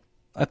don't know.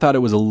 I thought it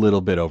was a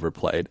little bit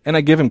overplayed. And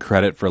I give him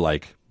credit for,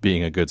 like,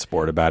 being a good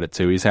sport about it,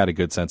 too. He's had a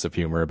good sense of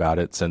humor about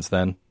it since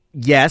then.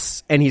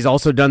 Yes, and he's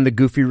also done the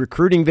goofy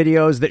recruiting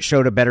videos that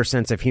showed a better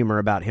sense of humor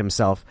about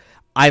himself.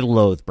 I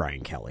loathe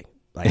Brian Kelly.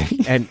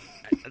 I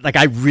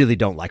really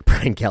don't like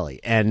Brian Kelly.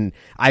 And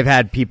I've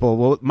had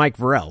people, Mike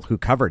Vorel, who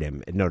covered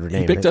him at Notre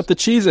Dame. He picked up the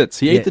Cheez-Its.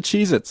 He ate the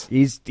Cheez-Its.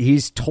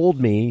 He's told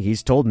me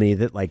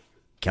that, like,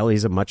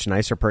 Kelly's a much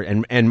nicer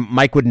person, and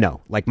Mike would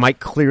know. Like, Mike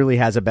clearly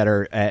has a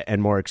better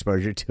and more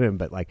exposure to him,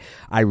 but, like,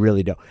 I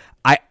really don't.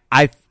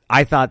 I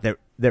thought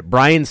that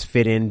Brian's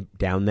fit in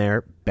down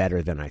there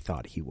better than I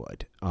thought he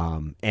would,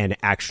 and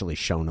actually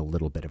shown a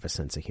little bit of a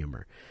sense of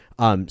humor.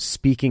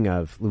 Speaking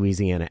of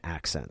Louisiana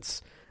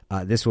accents,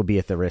 this will be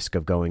at the risk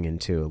of going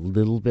into a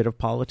little bit of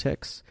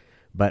politics,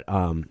 but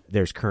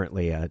there's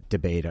currently a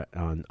debate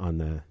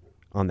on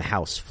the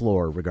House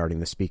floor regarding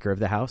the Speaker of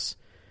the House.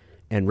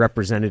 And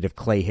Representative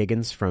Clay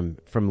Higgins from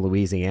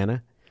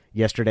Louisiana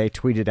yesterday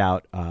tweeted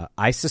out,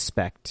 I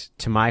suspect,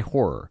 to my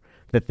horror,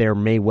 that there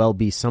may well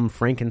be some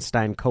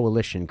Frankenstein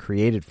coalition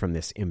created from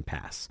this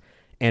impasse,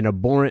 an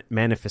abhorrent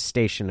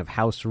manifestation of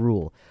House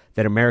rule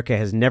that America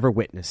has never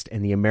witnessed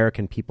and the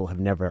American people have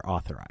never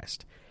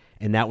authorized.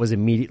 And that was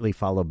immediately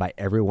followed by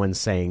everyone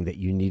saying that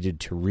you needed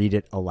to read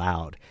it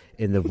aloud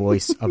in the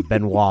voice of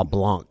Benoit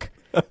Blanc.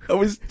 I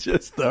was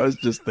just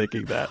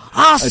thinking that.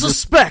 I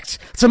suspect,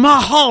 to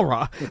my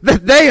horror,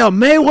 that there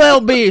may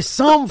well be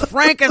some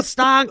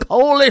Frankenstein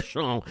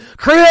coalition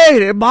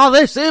created by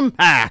this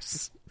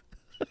impasse.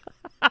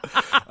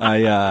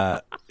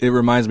 It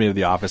reminds me of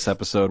the Office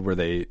episode where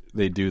they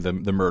do the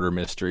murder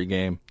mystery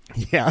game.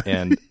 Yeah,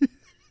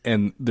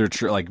 and they're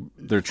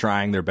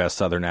trying their best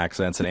Southern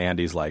accents, and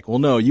Andy's like, "Well,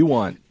 no, you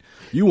want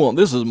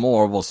this is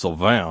more of a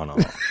Savannah,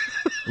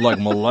 like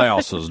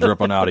molasses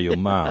dripping out of your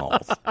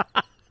mouth."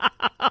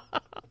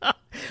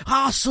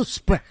 I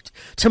suspect,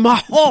 to my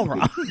horror.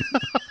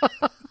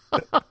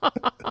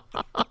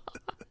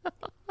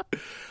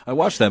 I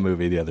watched that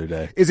movie the other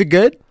day. Is it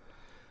good?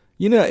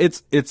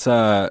 It's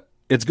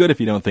good if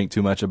you don't think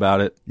too much about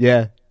it.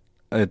 Yeah,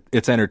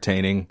 it's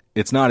entertaining.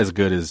 It's not as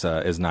good as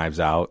Knives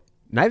Out.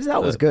 Knives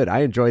Out was good. I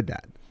enjoyed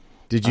that.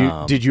 Did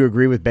you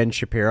agree with Ben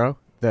Shapiro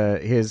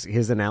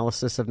his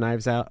analysis of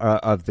Knives Out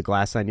of The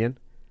Glass Onion?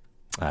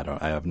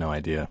 I have no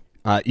idea.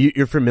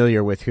 You're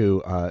familiar with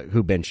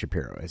who Ben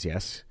Shapiro is,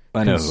 yes?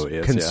 I know who he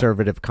is.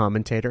 Conservative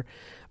commentator.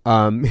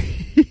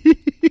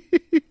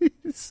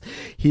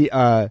 He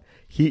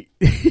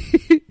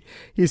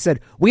said,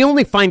 "We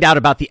only find out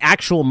about the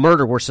actual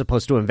murder we're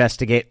supposed to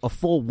investigate a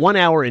full 1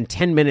 hour and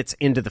 10 minutes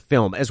into the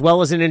film, as well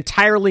as an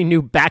entirely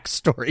new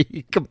backstory,"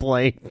 he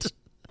complained.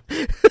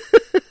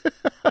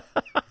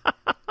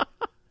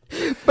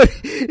 But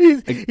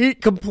he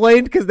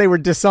complained because they were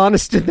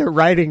dishonest in their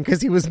writing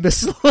because he was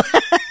misled.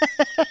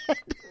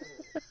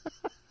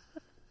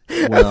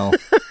 Well,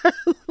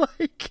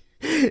 like,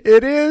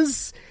 it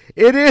is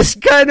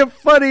kind of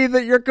funny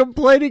that you're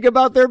complaining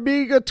about there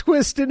being a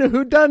twist in a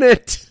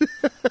whodunit.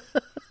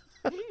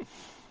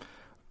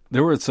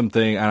 There were some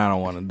things, and I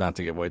don't want not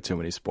to give away too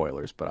many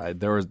spoilers, but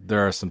there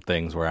are some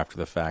things where after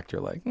the fact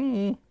you're like,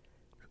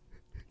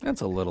 that's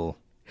a little.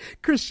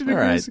 Christian all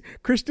agrees.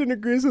 right. Christian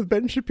agrees with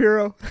Ben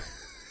Shapiro.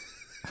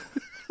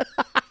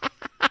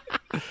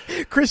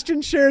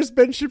 Christian shares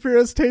Ben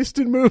Shapiro's taste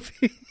in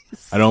movies.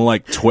 I don't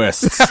like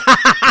twists.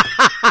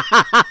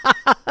 I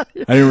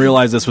didn't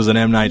realize this was an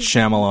M. Night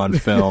Shyamalan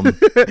film.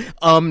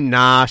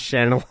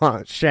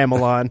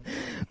 Shyamalan.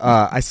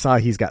 I saw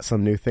he's got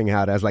some new thing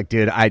out. I was like,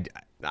 dude,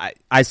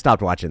 I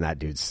stopped watching that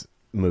dude's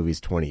movies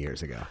 20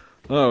 years ago.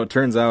 Oh, it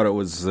turns out it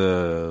was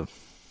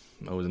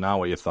not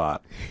what you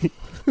thought.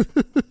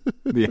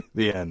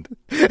 The end.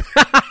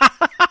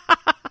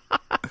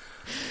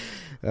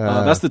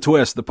 That's the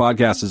twist. The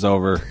podcast is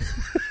over.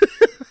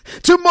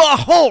 To my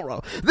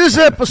horror, this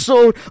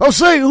episode of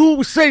Say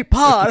Who Say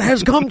Pod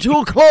has come to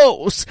a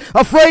close.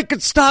 A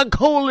Frankenstein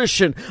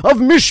coalition of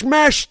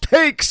mishmash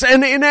takes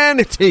and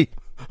inanity.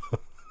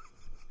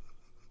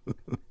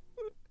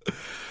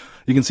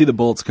 You can see the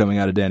bolts coming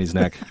out of Danny's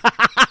neck.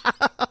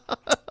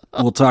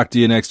 We'll talk to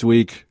you next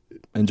week.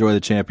 Enjoy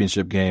the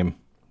championship game.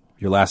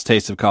 Your last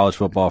taste of college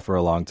football for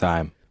a long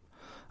time.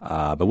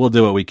 But we'll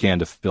do what we can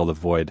to fill the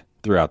void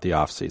throughout the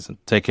offseason.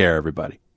 Take care, everybody.